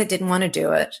part of me that didn't want to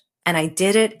do it, and I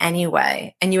did it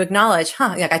anyway. And you acknowledge,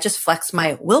 I just flexed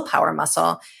my willpower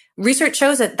muscle. Research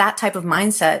shows that that type of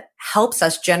mindset helps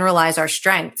us generalize our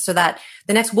strength, so that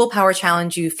the next willpower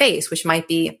challenge you face, which might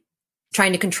be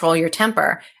trying to control your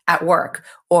temper at work,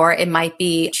 or it might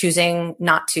be choosing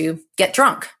not to get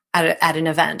drunk at an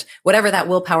event, whatever that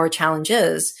willpower challenge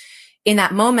is, in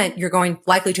that moment, you're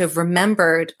likely to have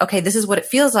remembered, okay, this is what it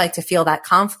feels like to feel that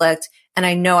conflict. And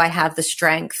I know I have the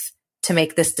strength to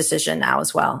make this decision now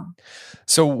as well.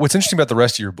 So what's interesting about the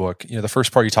rest of your book, the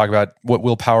first part you talk about what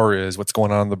willpower is, what's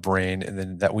going on in the brain, and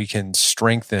then that we can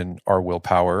strengthen our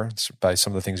willpower by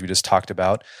some of the things we just talked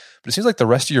about. But it seems like the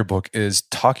rest of your book is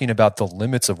talking about the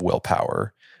limits of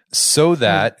willpower so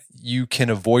that you can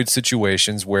avoid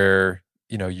situations where,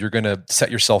 you're going to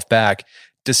set yourself back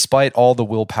despite all the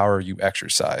willpower you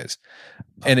exercise.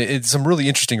 And it's some really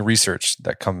interesting research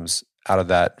that comes out of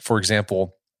that. For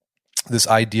example, this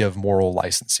idea of moral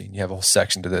licensing. You have a whole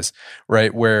section to this,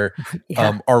 right? Where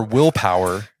our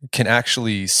willpower can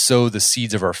actually sow the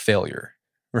seeds of our failure,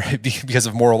 right? Because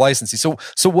of moral licensing.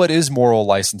 So what is moral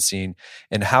licensing,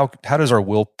 and how does our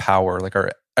willpower,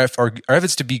 our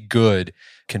efforts to be good,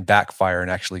 can backfire and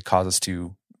actually cause us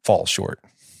to fall short?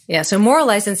 Yeah. So moral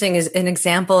licensing is an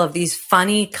example of these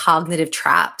funny cognitive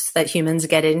traps that humans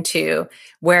get into,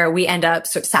 where we end up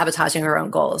sort of sabotaging our own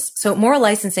goals. So moral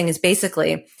licensing is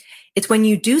basically, it's when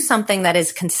you do something that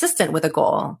is consistent with a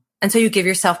goal. And so you give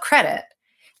yourself credit,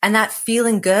 and that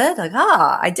feeling good,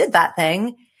 I did that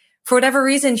thing. For whatever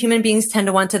reason, human beings tend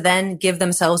to want to then give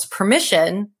themselves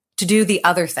permission to do the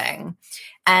other thing.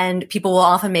 And people will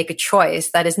often make a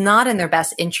choice that is not in their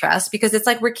best interest, because it's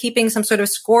like we're keeping some sort of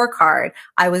scorecard.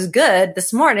 I was good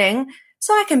this morning,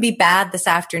 so I can be bad this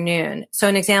afternoon. So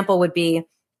an example would be,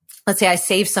 let's say I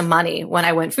saved some money when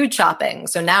I went food shopping.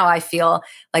 So now I feel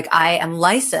like I am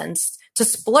licensed to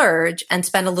splurge and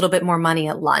spend a little bit more money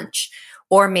at lunch.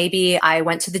 Or maybe I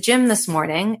went to the gym this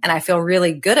morning and I feel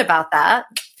really good about that,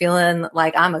 feeling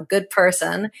like I'm a good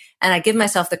person, and I give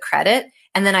myself the credit,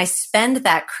 and then I spend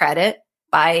that credit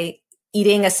by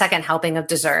eating a second helping of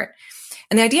dessert.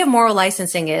 And the idea of moral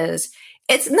licensing is,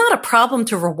 it's not a problem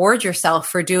to reward yourself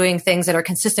for doing things that are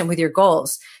consistent with your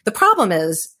goals. The problem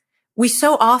is, we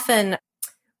so often,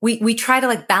 we try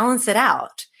to balance it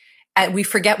out. And we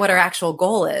forget what our actual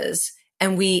goal is,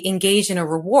 and we engage in a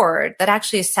reward that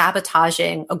actually is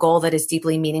sabotaging a goal that is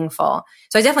deeply meaningful.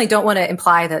 So I definitely don't want to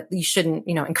imply that you shouldn't,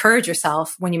 encourage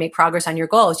yourself when you make progress on your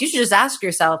goals. You should just ask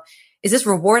yourself, is this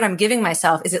reward I'm giving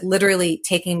myself, is it literally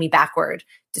taking me backward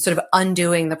to sort of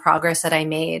undoing the progress that I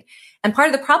made? And part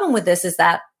of the problem with this is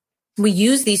that we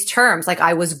use these terms like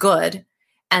I was good,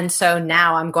 and so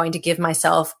now I'm going to give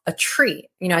myself a treat,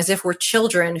 as if we're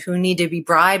children who need to be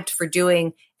bribed for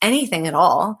doing anything at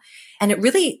all. And it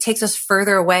really takes us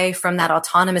further away from that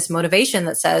autonomous motivation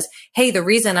that says, hey, the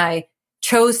reason I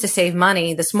chose to save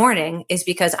money this morning is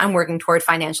because I'm working toward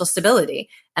financial stability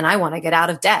and I want to get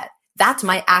out of debt. that's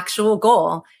my actual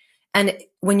goal. And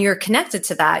when you're connected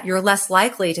to that, you're less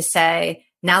likely to say,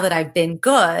 now that I've been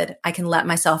good, I can let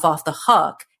myself off the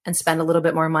hook and spend a little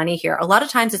bit more money here. A lot of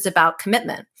times it's about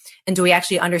commitment. And do we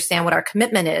actually understand what our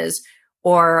commitment is?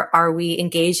 Or are we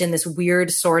engaged in this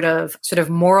weird sort of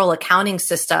moral accounting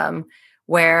system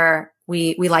where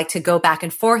we like to go back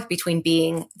and forth between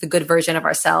being the good version of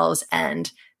ourselves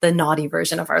and the naughty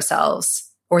version of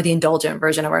ourselves or the indulgent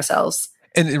version of ourselves?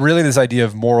 And really this idea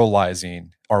of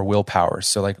moralizing our willpower.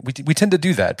 So like we tend to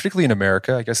do that, particularly in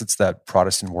America. I guess it's that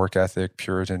Protestant work ethic,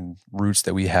 Puritan roots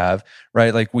that we have,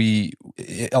 right? Like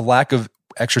a lack of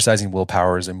exercising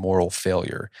willpower is a moral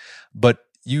failure. But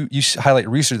you highlight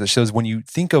research that shows when you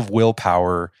think of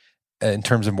willpower in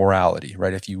terms of morality,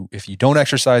 right? If you don't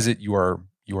exercise it, you are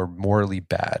morally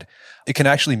bad. It can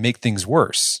actually make things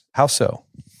worse. How so?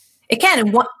 It can.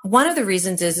 And one of the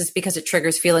reasons is because it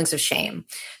triggers feelings of shame.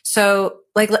 So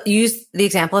like use the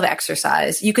example of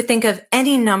exercise. You could think of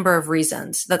any number of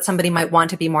reasons that somebody might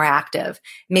want to be more active.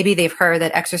 Maybe they've heard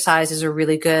that exercise is a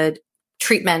really good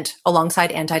treatment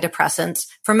alongside antidepressants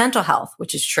for mental health,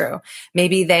 which is true.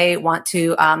 Maybe they want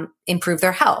to improve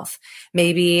their health.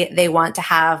 Maybe they want to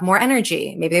have more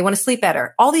energy. Maybe they want to sleep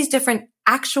better. All these different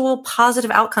actual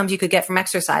positive outcomes you could get from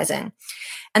exercising.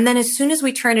 And then as soon as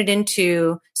we turn it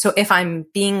into, so if I'm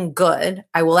being good,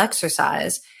 I will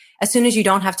exercise. As soon as you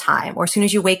don't have time, or as soon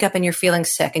as you wake up and you're feeling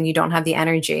sick and you don't have the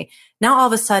energy, now all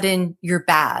of a sudden you're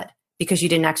bad because you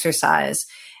didn't exercise.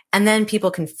 And then people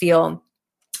can feel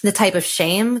the type of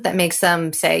shame that makes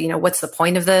them say, what's the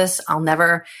point of this? I'll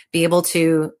never be able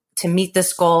to meet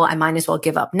this goal. I might as well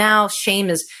give up now. Shame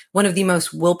is one of the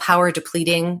most willpower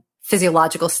depleting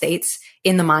physiological states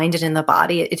in the mind and in the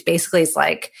body. It basically is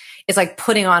like, it's like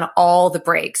putting on all the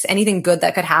brakes. Anything good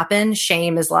that could happen,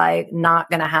 shame is like not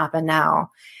going to happen now.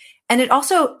 And it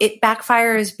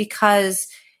backfires because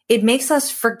it makes us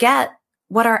forget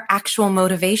what our actual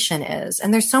motivation is.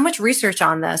 And there's so much research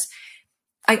on this.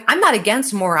 I'm not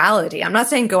against morality. I'm not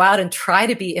saying go out and try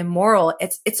to be immoral.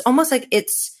 It's almost like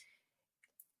it's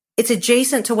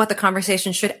adjacent to what the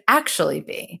conversation should actually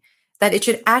be, that it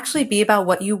should actually be about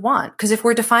what you want. Because if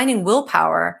we're defining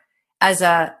willpower as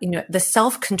the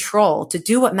self-control to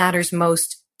do what matters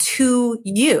most to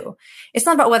you, it's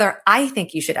not about whether I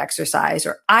think you should exercise,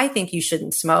 or I think you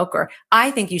shouldn't smoke, or I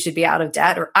think you should be out of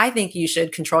debt, or I think you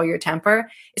should control your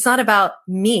temper. It's not about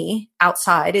me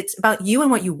outside. It's about you and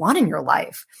what you want in your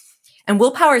life. And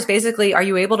willpower is basically, are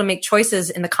you able to make choices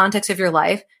in the context of your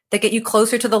life that get you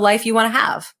closer to the life you want to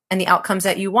have and the outcomes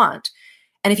that you want?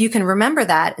 And if you can remember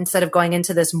that, instead of going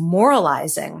into this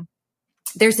moralizing,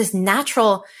 there's this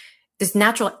natural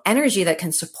energy that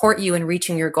can support you in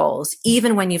reaching your goals,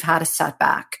 even when you've had a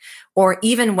setback, or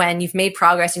even when you've made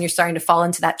progress and you're starting to fall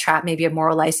into that trap, maybe of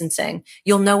moral licensing.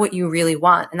 You'll know what you really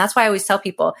want. And that's why I always tell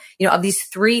people, of these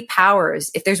three powers,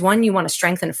 if there's one you want to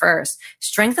strengthen first,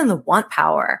 strengthen the want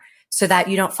power so that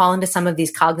you don't fall into some of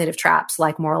these cognitive traps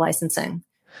like moral licensing.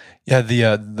 Yeah,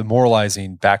 the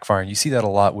moralizing backfiring. You see that a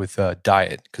lot with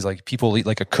diet, because like people eat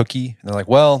like a cookie and they're like,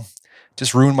 well,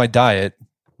 just ruined my diet.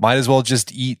 Might as well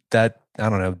just eat that, I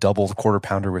don't know, double the quarter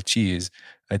pounder with cheese.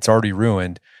 It's already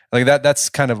ruined. Like that's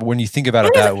kind of when you think about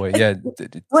it that way. Yeah.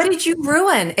 What did you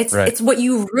ruin? It's what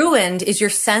you ruined is your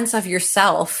sense of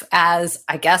yourself as,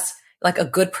 I guess, like a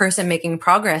good person making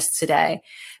progress today.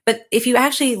 But if you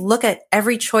actually look at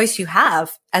every choice you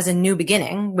have as a new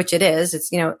beginning, which it is, it's,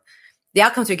 the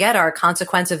outcomes we get are a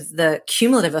consequence of the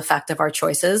cumulative effect of our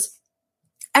choices.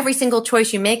 Every single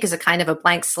choice you make is a kind of a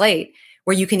blank slate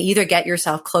where you can either get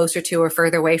yourself closer to or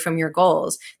further away from your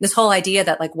goals. This whole idea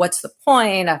that like, what's the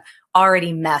point? I've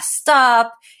already messed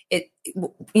up.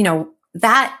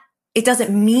 That it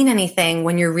doesn't mean anything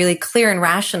when you're really clear and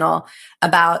rational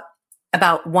about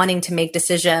wanting to make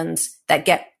decisions that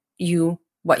get you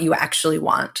what you actually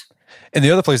want. And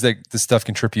the other place that this stuff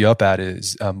can trip you up at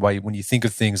is when you think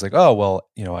of things like, oh, well,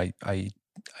 I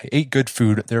ate good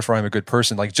food, therefore I'm a good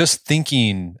person. Like just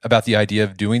thinking about the idea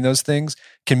of doing those things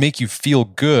can make you feel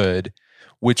good,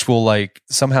 which will like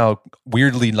somehow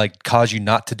weirdly like cause you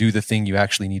not to do the thing you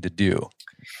actually need to do.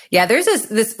 Yeah,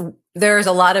 there's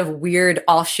a lot of weird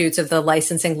offshoots of the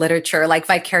licensing literature, like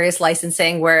vicarious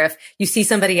licensing, where if you see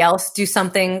somebody else do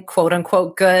something quote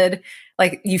unquote good,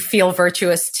 like you feel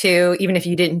virtuous too, even if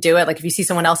you didn't do it. Like if you see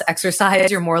someone else exercise,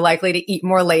 you're more likely to eat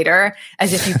more later,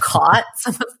 as if you caught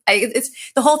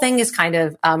the whole thing is kind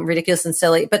of ridiculous and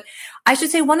silly. But I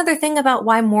should say one other thing about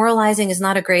why moralizing is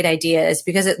not a great idea is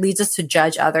because it leads us to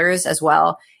judge others as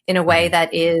well in a way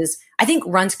that is, I think,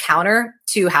 runs counter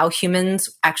to how humans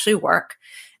actually work.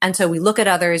 And so we look at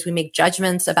others, we make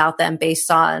judgments about them based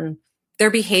on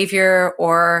their behavior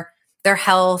or their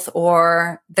health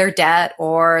or their debt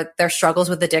or their struggles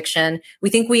with addiction. We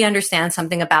think we understand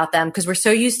something about them because we're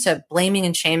so used to blaming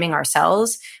and shaming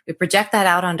ourselves. We project that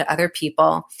out onto other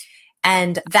people.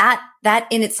 And that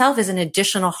in itself is an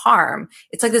additional harm.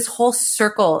 It's like this whole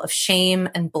circle of shame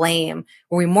and blame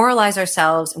where we moralize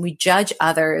ourselves and we judge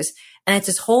others. And it's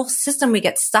this whole system we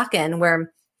get stuck in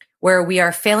where we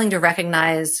are failing to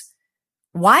recognize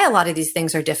why a lot of these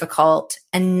things are difficult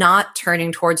and not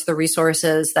turning towards the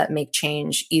resources that make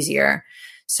change easier.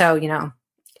 So,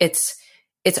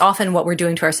 it's often what we're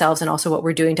doing to ourselves and also what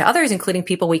we're doing to others, including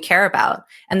people we care about.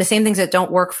 And the same things that don't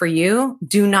work for you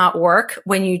do not work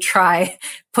when you try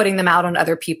putting them out on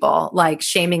other people, like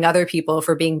shaming other people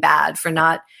for being bad, for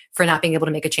not being able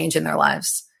to make a change in their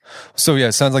lives. So yeah,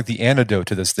 it sounds like the antidote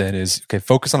to this then is, okay,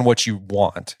 focus on what you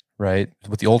want, right?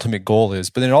 What the ultimate goal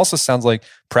is. But then it also sounds like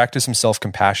practice some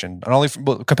self-compassion, not only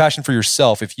compassion for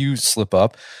yourself if you slip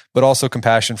up, but also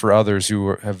compassion for others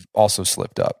who have also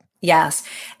slipped up. Yes.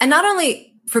 And not only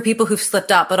for people who've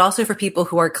slipped up, but also for people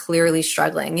who are clearly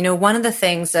struggling. One of the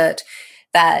things that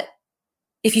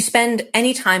if you spend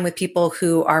any time with people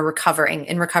who are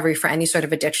in recovery for any sort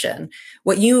of addiction,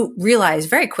 what you realize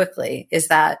very quickly is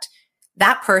that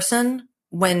person,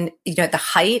 when, at the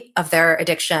height of their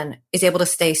addiction, is able to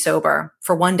stay sober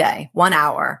for 1 day, 1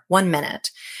 hour, 1 minute,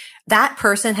 that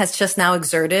person has just now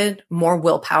exerted more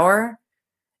willpower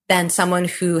than someone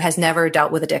who has never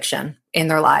dealt with addiction in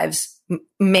their lives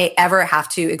may ever have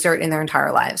to exert in their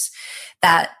entire lives.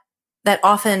 That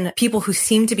often people who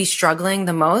seem to be struggling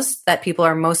the most, that people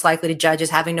are most likely to judge as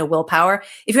having no willpower,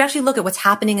 if you actually look at what's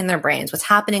happening in their brains, what's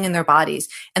happening in their bodies,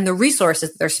 and the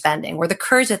resources that they're spending, or the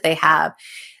courage that they have,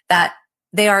 that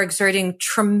they are exerting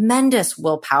tremendous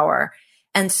willpower.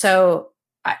 And so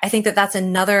I think that that's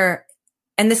another,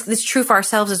 and this is true for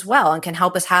ourselves as well, and can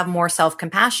help us have more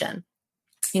self-compassion.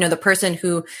 The person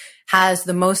who has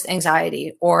the most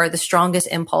anxiety or the strongest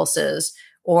impulses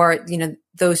or,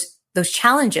 those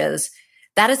challenges,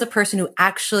 that is the person who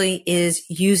actually is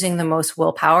using the most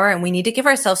willpower. And we need to give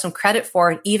ourselves some credit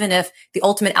for it, even if the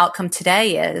ultimate outcome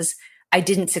today is I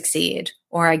didn't succeed,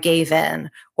 or I gave in,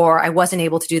 or I wasn't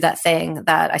able to do that thing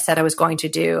that I said I was going to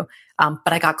do,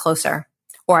 but I got closer,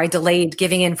 or I delayed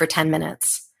giving in for 10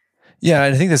 minutes. Yeah,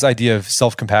 and I think this idea of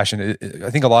self-compassion, I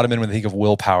think a lot of men, when they think of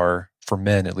willpower, for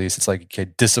men at least, it's like, okay,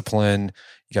 discipline,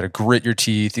 you got to grit your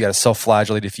teeth, you got to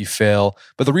self-flagellate if you fail.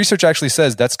 But the research actually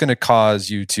says that's going to cause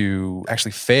you to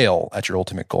actually fail at your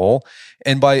ultimate goal.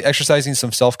 And by exercising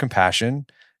some self-compassion,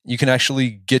 you can actually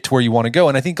get to where you want to go.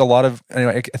 And I think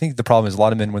I think the problem is a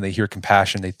lot of men, when they hear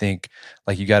compassion, they think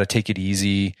like you got to take it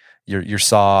easy, you're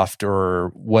soft or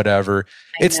whatever.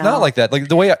 It's not like that. Like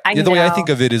the way I think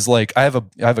of it is like I have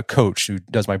a coach who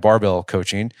does my barbell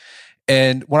coaching.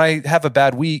 And when I have a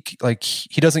bad week, like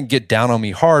he doesn't get down on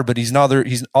me hard, but he's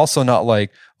also not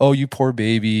like, oh, you poor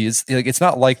baby. It's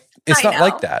not like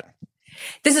that.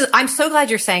 I'm so glad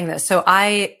you're saying this. So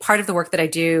part of the work that I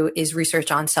do is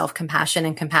research on self-compassion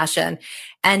and compassion.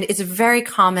 And it's very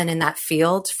common in that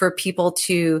field for people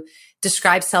to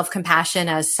describe self-compassion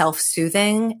as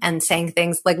self-soothing and saying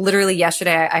things like, literally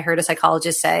yesterday, I heard a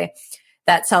psychologist say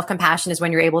that self-compassion is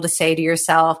when you're able to say to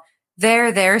yourself,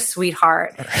 there,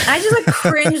 sweetheart. And I just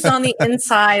cringed on the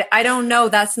inside. I don't know.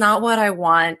 That's not what I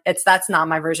want. That's not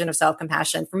my version of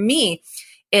self-compassion. For me,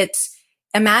 it's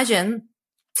imagine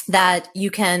that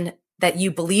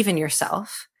you believe in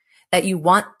yourself, that you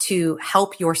want to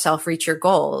help yourself reach your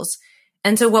goals.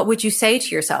 And so what would you say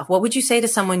to yourself? What would you say to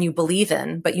someone you believe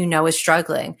in, but is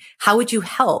struggling? How would you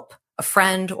help a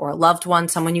friend or a loved one,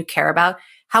 someone you care about?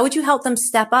 How would you help them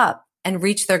step up and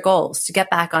reach their goals, to get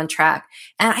back on track?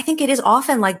 And I think it is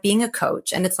often like being a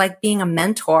coach, and it's like being a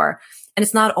mentor. And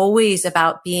it's not always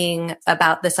about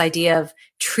this idea of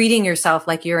treating yourself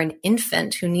like you're an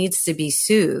infant who needs to be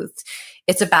soothed.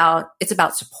 It's about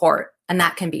support, and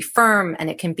that can be firm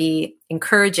and it can be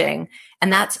encouraging.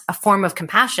 And that's a form of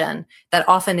compassion that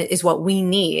often is what we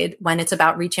need when it's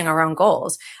about reaching our own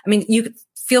goals. I mean, you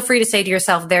feel free to say to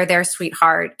yourself, there,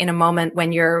 sweetheart, in a moment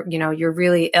when you're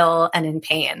really ill and in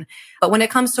pain. But when it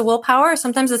comes to willpower,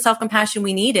 sometimes the self-compassion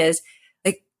we need is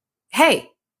like, hey,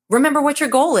 remember what your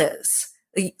goal is.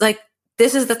 Like,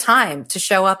 this is the time to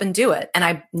show up and do it. And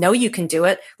I know you can do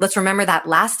it. Let's remember that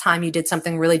last time you did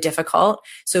something really difficult.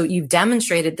 So you've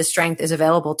demonstrated the strength is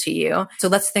available to you. So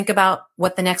let's think about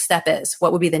what the next step is.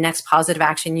 What would be the next positive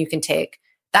action you can take?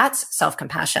 That's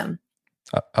self-compassion.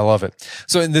 I love it.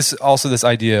 So in this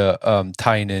idea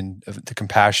tying in the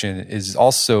compassion is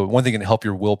also one thing that can help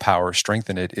your willpower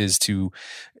strengthen it is to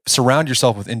surround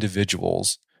yourself with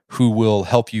individuals who will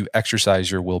help you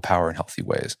exercise your willpower in healthy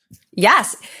ways.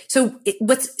 Yes. So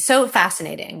what's so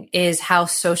fascinating is how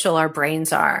social our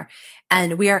brains are.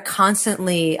 And we are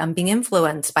constantly being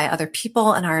influenced by other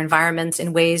people and our environments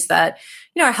in ways that,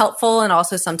 are helpful and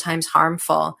also sometimes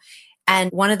harmful. And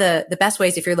one of the best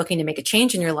ways, if you're looking to make a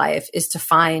change in your life, is to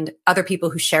find other people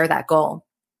who share that goal.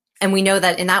 And we know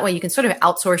that in that way, you can sort of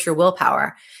outsource your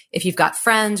willpower. If you've got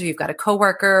friends or you've got a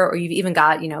coworker or you've even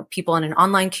got, people in an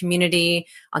online community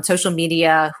on social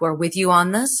media who are with you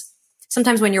on this,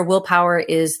 sometimes when your willpower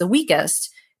is the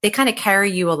weakest, they kind of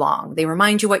carry you along. They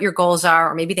remind you what your goals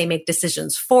are, or maybe they make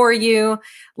decisions for you.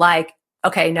 Like,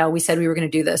 okay, no, we said we were going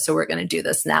to do this, so we're going to do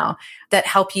this now. That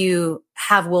help you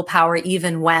have willpower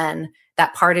even when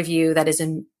that part of you that is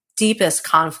in deepest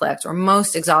conflict or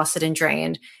most exhausted and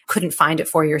drained couldn't find it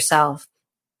for yourself.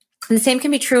 And the same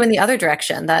can be true in the other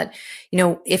direction, that,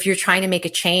 if you're trying to make a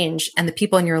change and the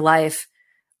people in your life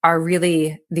are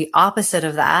really the opposite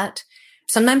of that,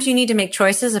 sometimes you need to make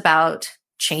choices about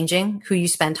changing who you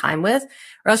spend time with,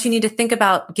 or else you need to think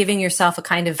about giving yourself a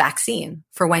kind of vaccine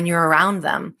for when you're around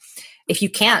them. If you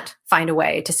can't find a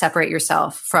way to separate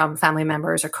yourself from family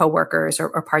members or coworkers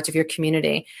or parts of your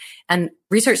community. And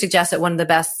research suggests that one of the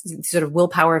best sort of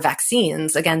willpower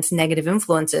vaccines against negative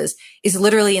influences is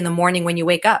literally in the morning when you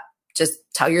wake up. Just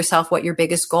tell yourself what your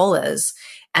biggest goal is,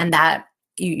 and that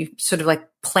you sort of like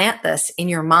plant this in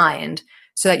your mind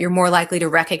so that you're more likely to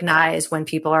recognize when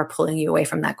people are pulling you away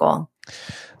from that goal.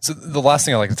 So the last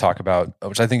thing I like to talk about,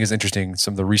 which I think is interesting,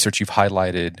 some of the research you've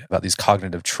highlighted about these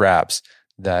cognitive traps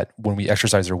that when we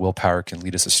exercise our willpower can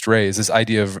lead us astray, is this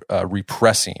idea of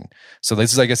repressing. So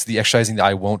this is, I guess, the exercising the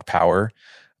I won't power,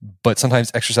 but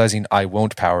sometimes exercising I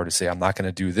won't power to say, I'm not going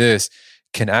to do this,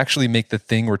 can actually make the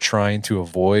thing we're trying to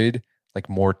avoid like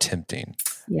more tempting.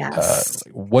 Yes.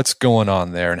 What's going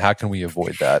on there and how can we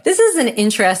avoid that? This is an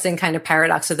interesting kind of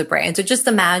paradox of the brain. So just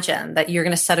imagine that you're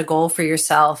going to set a goal for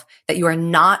yourself, that you are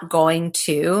not going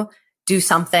to do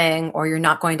something or you're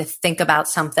not going to think about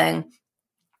something.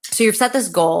 So you've set this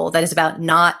goal that is about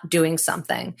not doing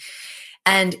something.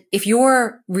 And if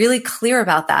you're really clear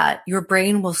about that, your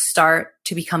brain will start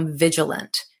to become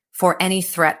vigilant for any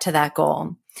threat to that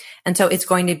goal. And so it's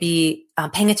going to be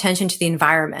paying attention to the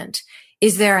environment.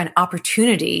 Is there an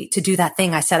opportunity to do that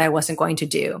thing I said I wasn't going to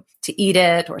do, to eat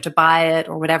it or to buy it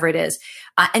or whatever it is?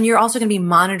 And you're also going to be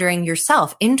monitoring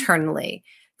yourself internally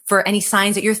for any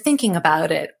signs that you're thinking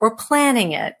about it or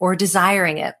planning it or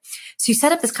desiring it. So you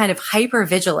set up this kind of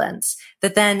hypervigilance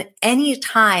that then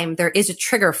anytime there is a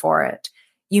trigger for it,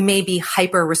 you may be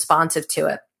hyper responsive to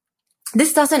it.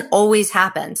 This doesn't always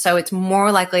happen. So it's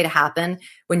more likely to happen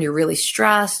when you're really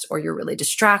stressed or you're really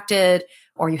distracted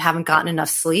or you haven't gotten enough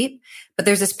sleep. But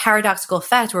there's this paradoxical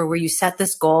effect where you set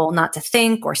this goal not to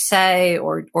think or say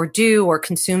or do or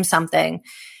consume something,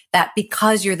 that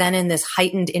because you're then in this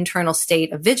heightened internal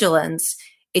state of vigilance,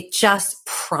 it just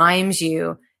primes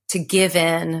you to give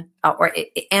in or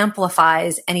it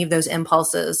amplifies any of those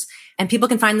impulses. And people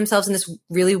can find themselves in this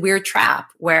really weird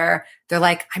trap where they're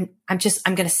like, I'm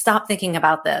going to stop thinking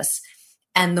about this.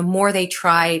 And the more they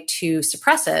try to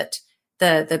suppress it,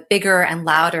 the bigger and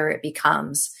louder it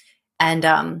becomes. And,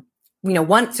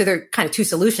 so there are kind of two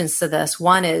solutions to this.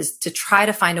 One is to try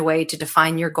to find a way to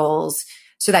define your goals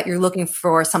so that you're looking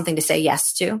for something to say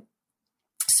yes to.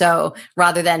 So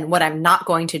rather than what I'm not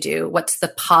going to do, what's the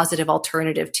positive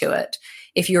alternative to it?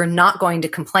 If you're not going to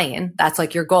complain, that's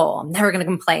like your goal. I'm never going to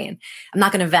complain. I'm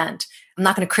not going to vent. I'm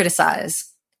not going to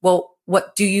criticize. Well,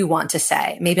 what do you want to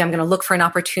say? Maybe I'm going to look for an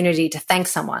opportunity to thank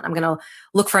someone. I'm going to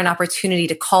look for an opportunity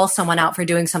to call someone out for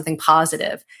doing something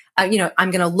positive. I'm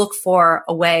going to look for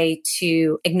a way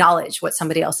to acknowledge what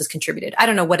somebody else has contributed. I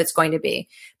don't know what it's going to be,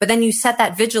 but then you set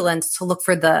that vigilance to look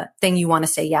for the thing you want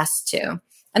to say yes to.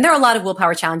 And there are a lot of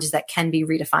willpower challenges that can be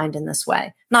redefined in this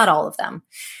way. Not all of them.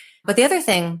 But the other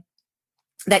thing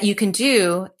that you can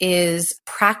do is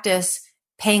practice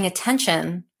paying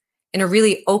attention in a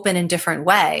really open and different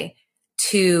way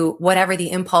to whatever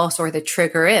the impulse or the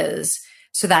trigger is,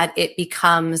 so that it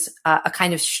becomes a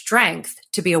kind of strength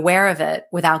to be aware of it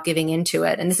without giving into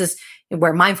it. And this is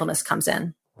where mindfulness comes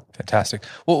in. Fantastic.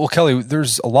 Well, Kelly,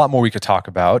 there's a lot more we could talk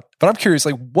about, but I'm curious,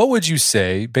 what would you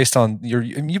say based on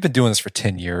you've been doing this for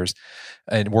 10 years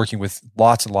and working with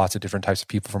lots and lots of different types of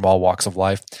people from all walks of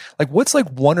life. What's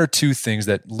one or two things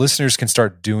that listeners can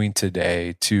start doing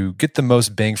today to get the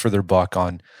most bang for their buck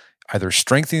on either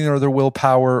strengthening their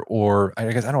willpower or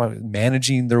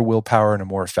managing their willpower in a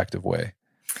more effective way?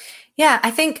 Yeah,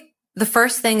 I think the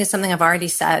first thing is something I've already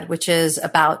said, which is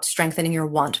about strengthening your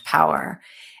want power.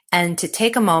 And to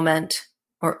take a moment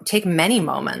or take many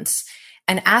moments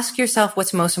and ask yourself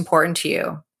what's most important to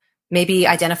you. maybe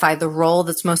identify the role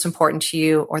that's most important to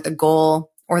you, or the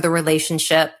goal, or the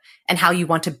relationship, and how you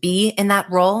want to be in that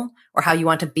role, or how you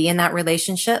want to be in that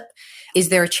relationship. Is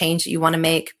there a change that you want to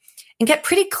make? And get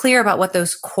pretty clear about what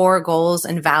those core goals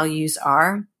and values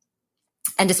are,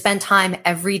 and to spend time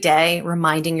every day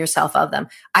reminding yourself of them.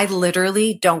 I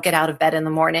literally don't get out of bed in the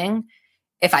morning,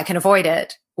 if I can avoid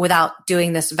it, without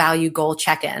doing this value goal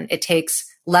check-in. It takes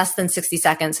less than 60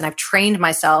 seconds, and I've trained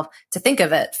myself to think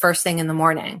of it first thing in the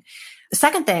morning. The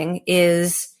second thing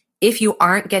is, if you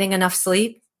aren't getting enough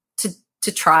sleep,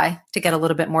 to try to get a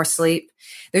little bit more sleep.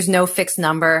 There's no fixed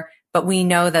number, but we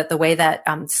know that the way that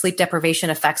sleep deprivation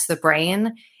affects the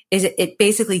brain is it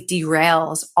basically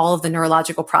derails all of the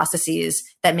neurological processes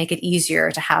that make it easier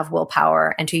to have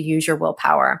willpower and to use your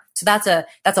willpower. So that's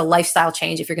a lifestyle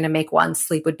change. If you're going to make one,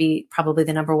 sleep would be probably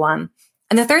the number one.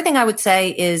 And the third thing I would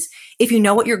say is, if you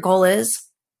know what your goal is,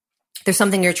 there's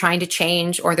something you're trying to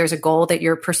change, or there's a goal that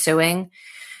you're pursuing,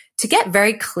 to get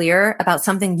very clear about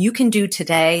something you can do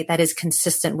today that is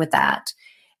consistent with that,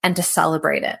 and to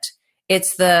celebrate it.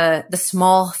 It's the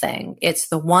small thing. It's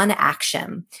the one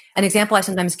action. An example I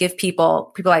sometimes give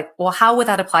people are like, well, how would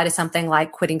that apply to something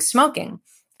like quitting smoking?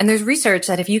 And there's research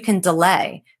that if you can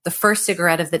delay the first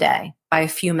cigarette of the day by a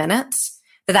few minutes,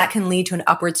 that can lead to an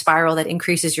upward spiral that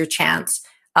increases your chance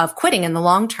of quitting in the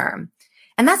long term.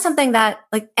 And that's something that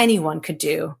like anyone could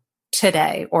do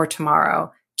today or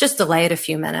tomorrow. Just delay it a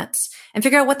few minutes and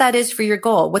figure out what that is for your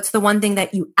goal. What's the one thing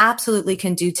that you absolutely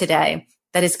can do today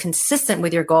that is consistent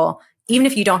with your goal, even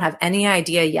if you don't have any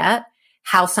idea yet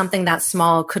how something that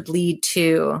small could lead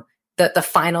to the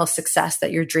final success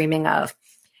that you're dreaming of.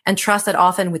 And trust that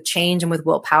often with change and with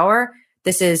willpower,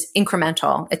 this is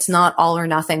incremental. It's not all or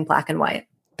nothing, black and white.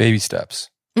 Baby steps.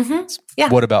 Mm-hmm. Yeah.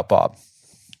 What about Bob?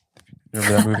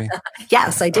 Remember that movie?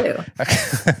 Yes, I do.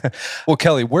 Well,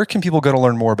 Kelly, where can people go to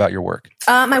learn more about your work?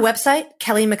 My website,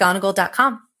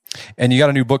 kellymcgonigal.com. And you got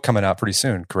a new book coming out pretty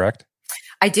soon, correct?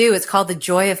 I do. It's called The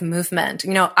Joy of Movement.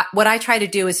 What I try to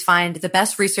do is find the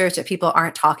best research that people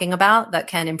aren't talking about that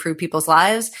can improve people's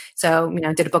lives. So,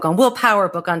 did a book on willpower, a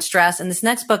book on stress. And this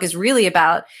next book is really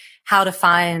about how to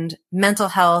find mental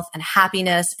health and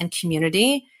happiness and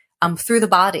community through the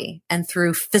body and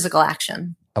through physical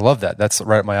action. I love that. That's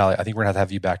right up my alley. I think we're going to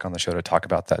have you back on the show to talk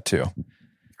about that too.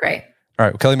 Great. All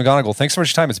right. Well, Kelly McGonigal, thanks so much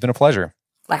for your time. It's been a pleasure.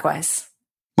 Likewise.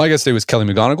 My guest today was Kelly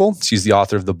McGonigal. She's the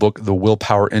author of the book, The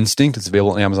Willpower Instinct. It's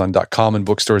available on Amazon.com and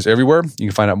bookstores everywhere. You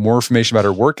can find out more information about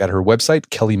her work at her website,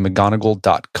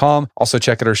 kellymcgonigal.com. Also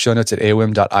check out our show notes at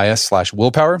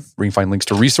aom.is/willpower, where you can find links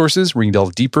to resources where you can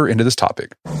delve deeper into this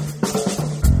topic.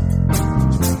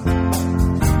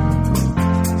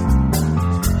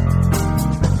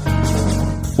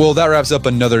 Well, that wraps up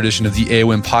another edition of the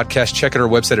AOM podcast. Check out our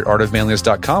website at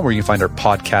artofmanliness.com, where you can find our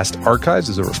podcast archives.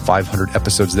 There's over 500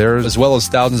 episodes there, as well as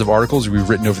thousands of articles we've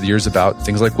written over the years about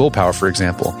things like willpower, for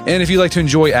example. And if you'd like to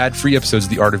enjoy ad-free episodes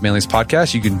of the Art of Manliness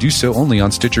podcast, you can do so only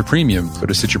on Stitcher Premium. Go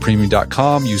to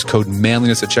stitcherpremium.com, use code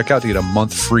manliness at checkout to get a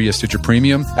month free of Stitcher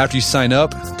Premium. After you sign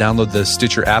up, download the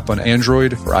Stitcher app on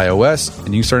Android or iOS,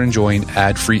 and you can start enjoying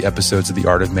ad-free episodes of the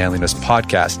Art of Manliness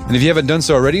podcast. And if you haven't done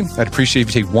so already, I'd appreciate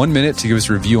if you take 1 minute to give us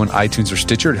a review on iTunes or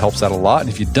Stitcher. It helps out a lot. And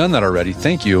if you've done that already,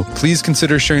 thank you. Please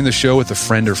consider sharing the show with a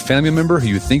friend or family member who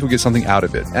you think will get something out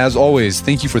of it. As always,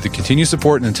 thank you for the continued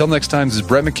support. And until next time, this is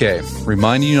Brett McKay,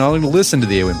 reminding you not only to listen to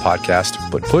the AOM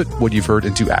podcast, but put what you've heard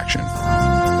into action.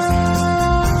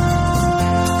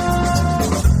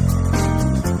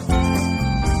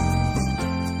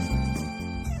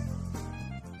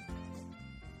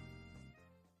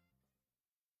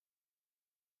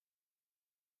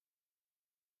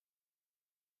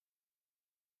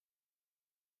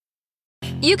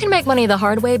 You can make money the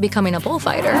hard way becoming a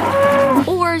bullfighter,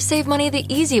 or save money the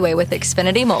easy way with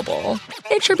Xfinity Mobile.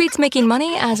 It sure beats making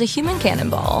money as a human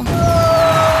cannonball.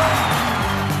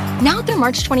 Now through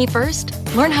March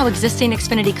 21st, learn how existing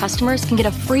Xfinity customers can get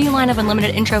a free line of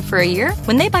unlimited intro for a year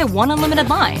when they buy one unlimited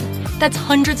line. That's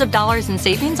hundreds of dollars in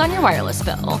savings on your wireless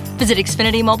bill. Visit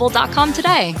XfinityMobile.com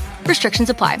today. Restrictions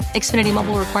apply. Xfinity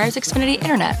Mobile requires Xfinity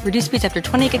Internet. Reduced speeds after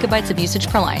 20 gigabytes of usage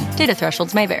per line. Data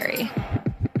thresholds may vary.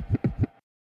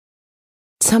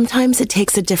 Sometimes it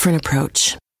takes a different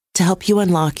approach to help you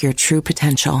unlock your true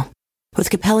potential. With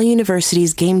Capella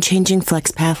University's game-changing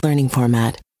FlexPath learning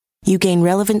format, you gain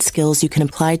relevant skills you can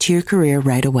apply to your career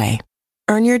right away.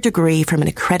 Earn your degree from an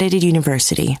accredited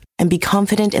university and be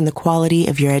confident in the quality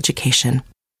of your education.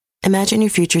 Imagine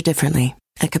your future differently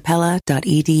at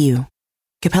capella.edu.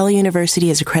 Capella University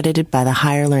is accredited by the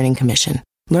Higher Learning Commission.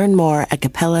 Learn more at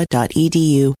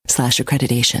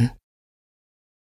capella.edu/accreditation.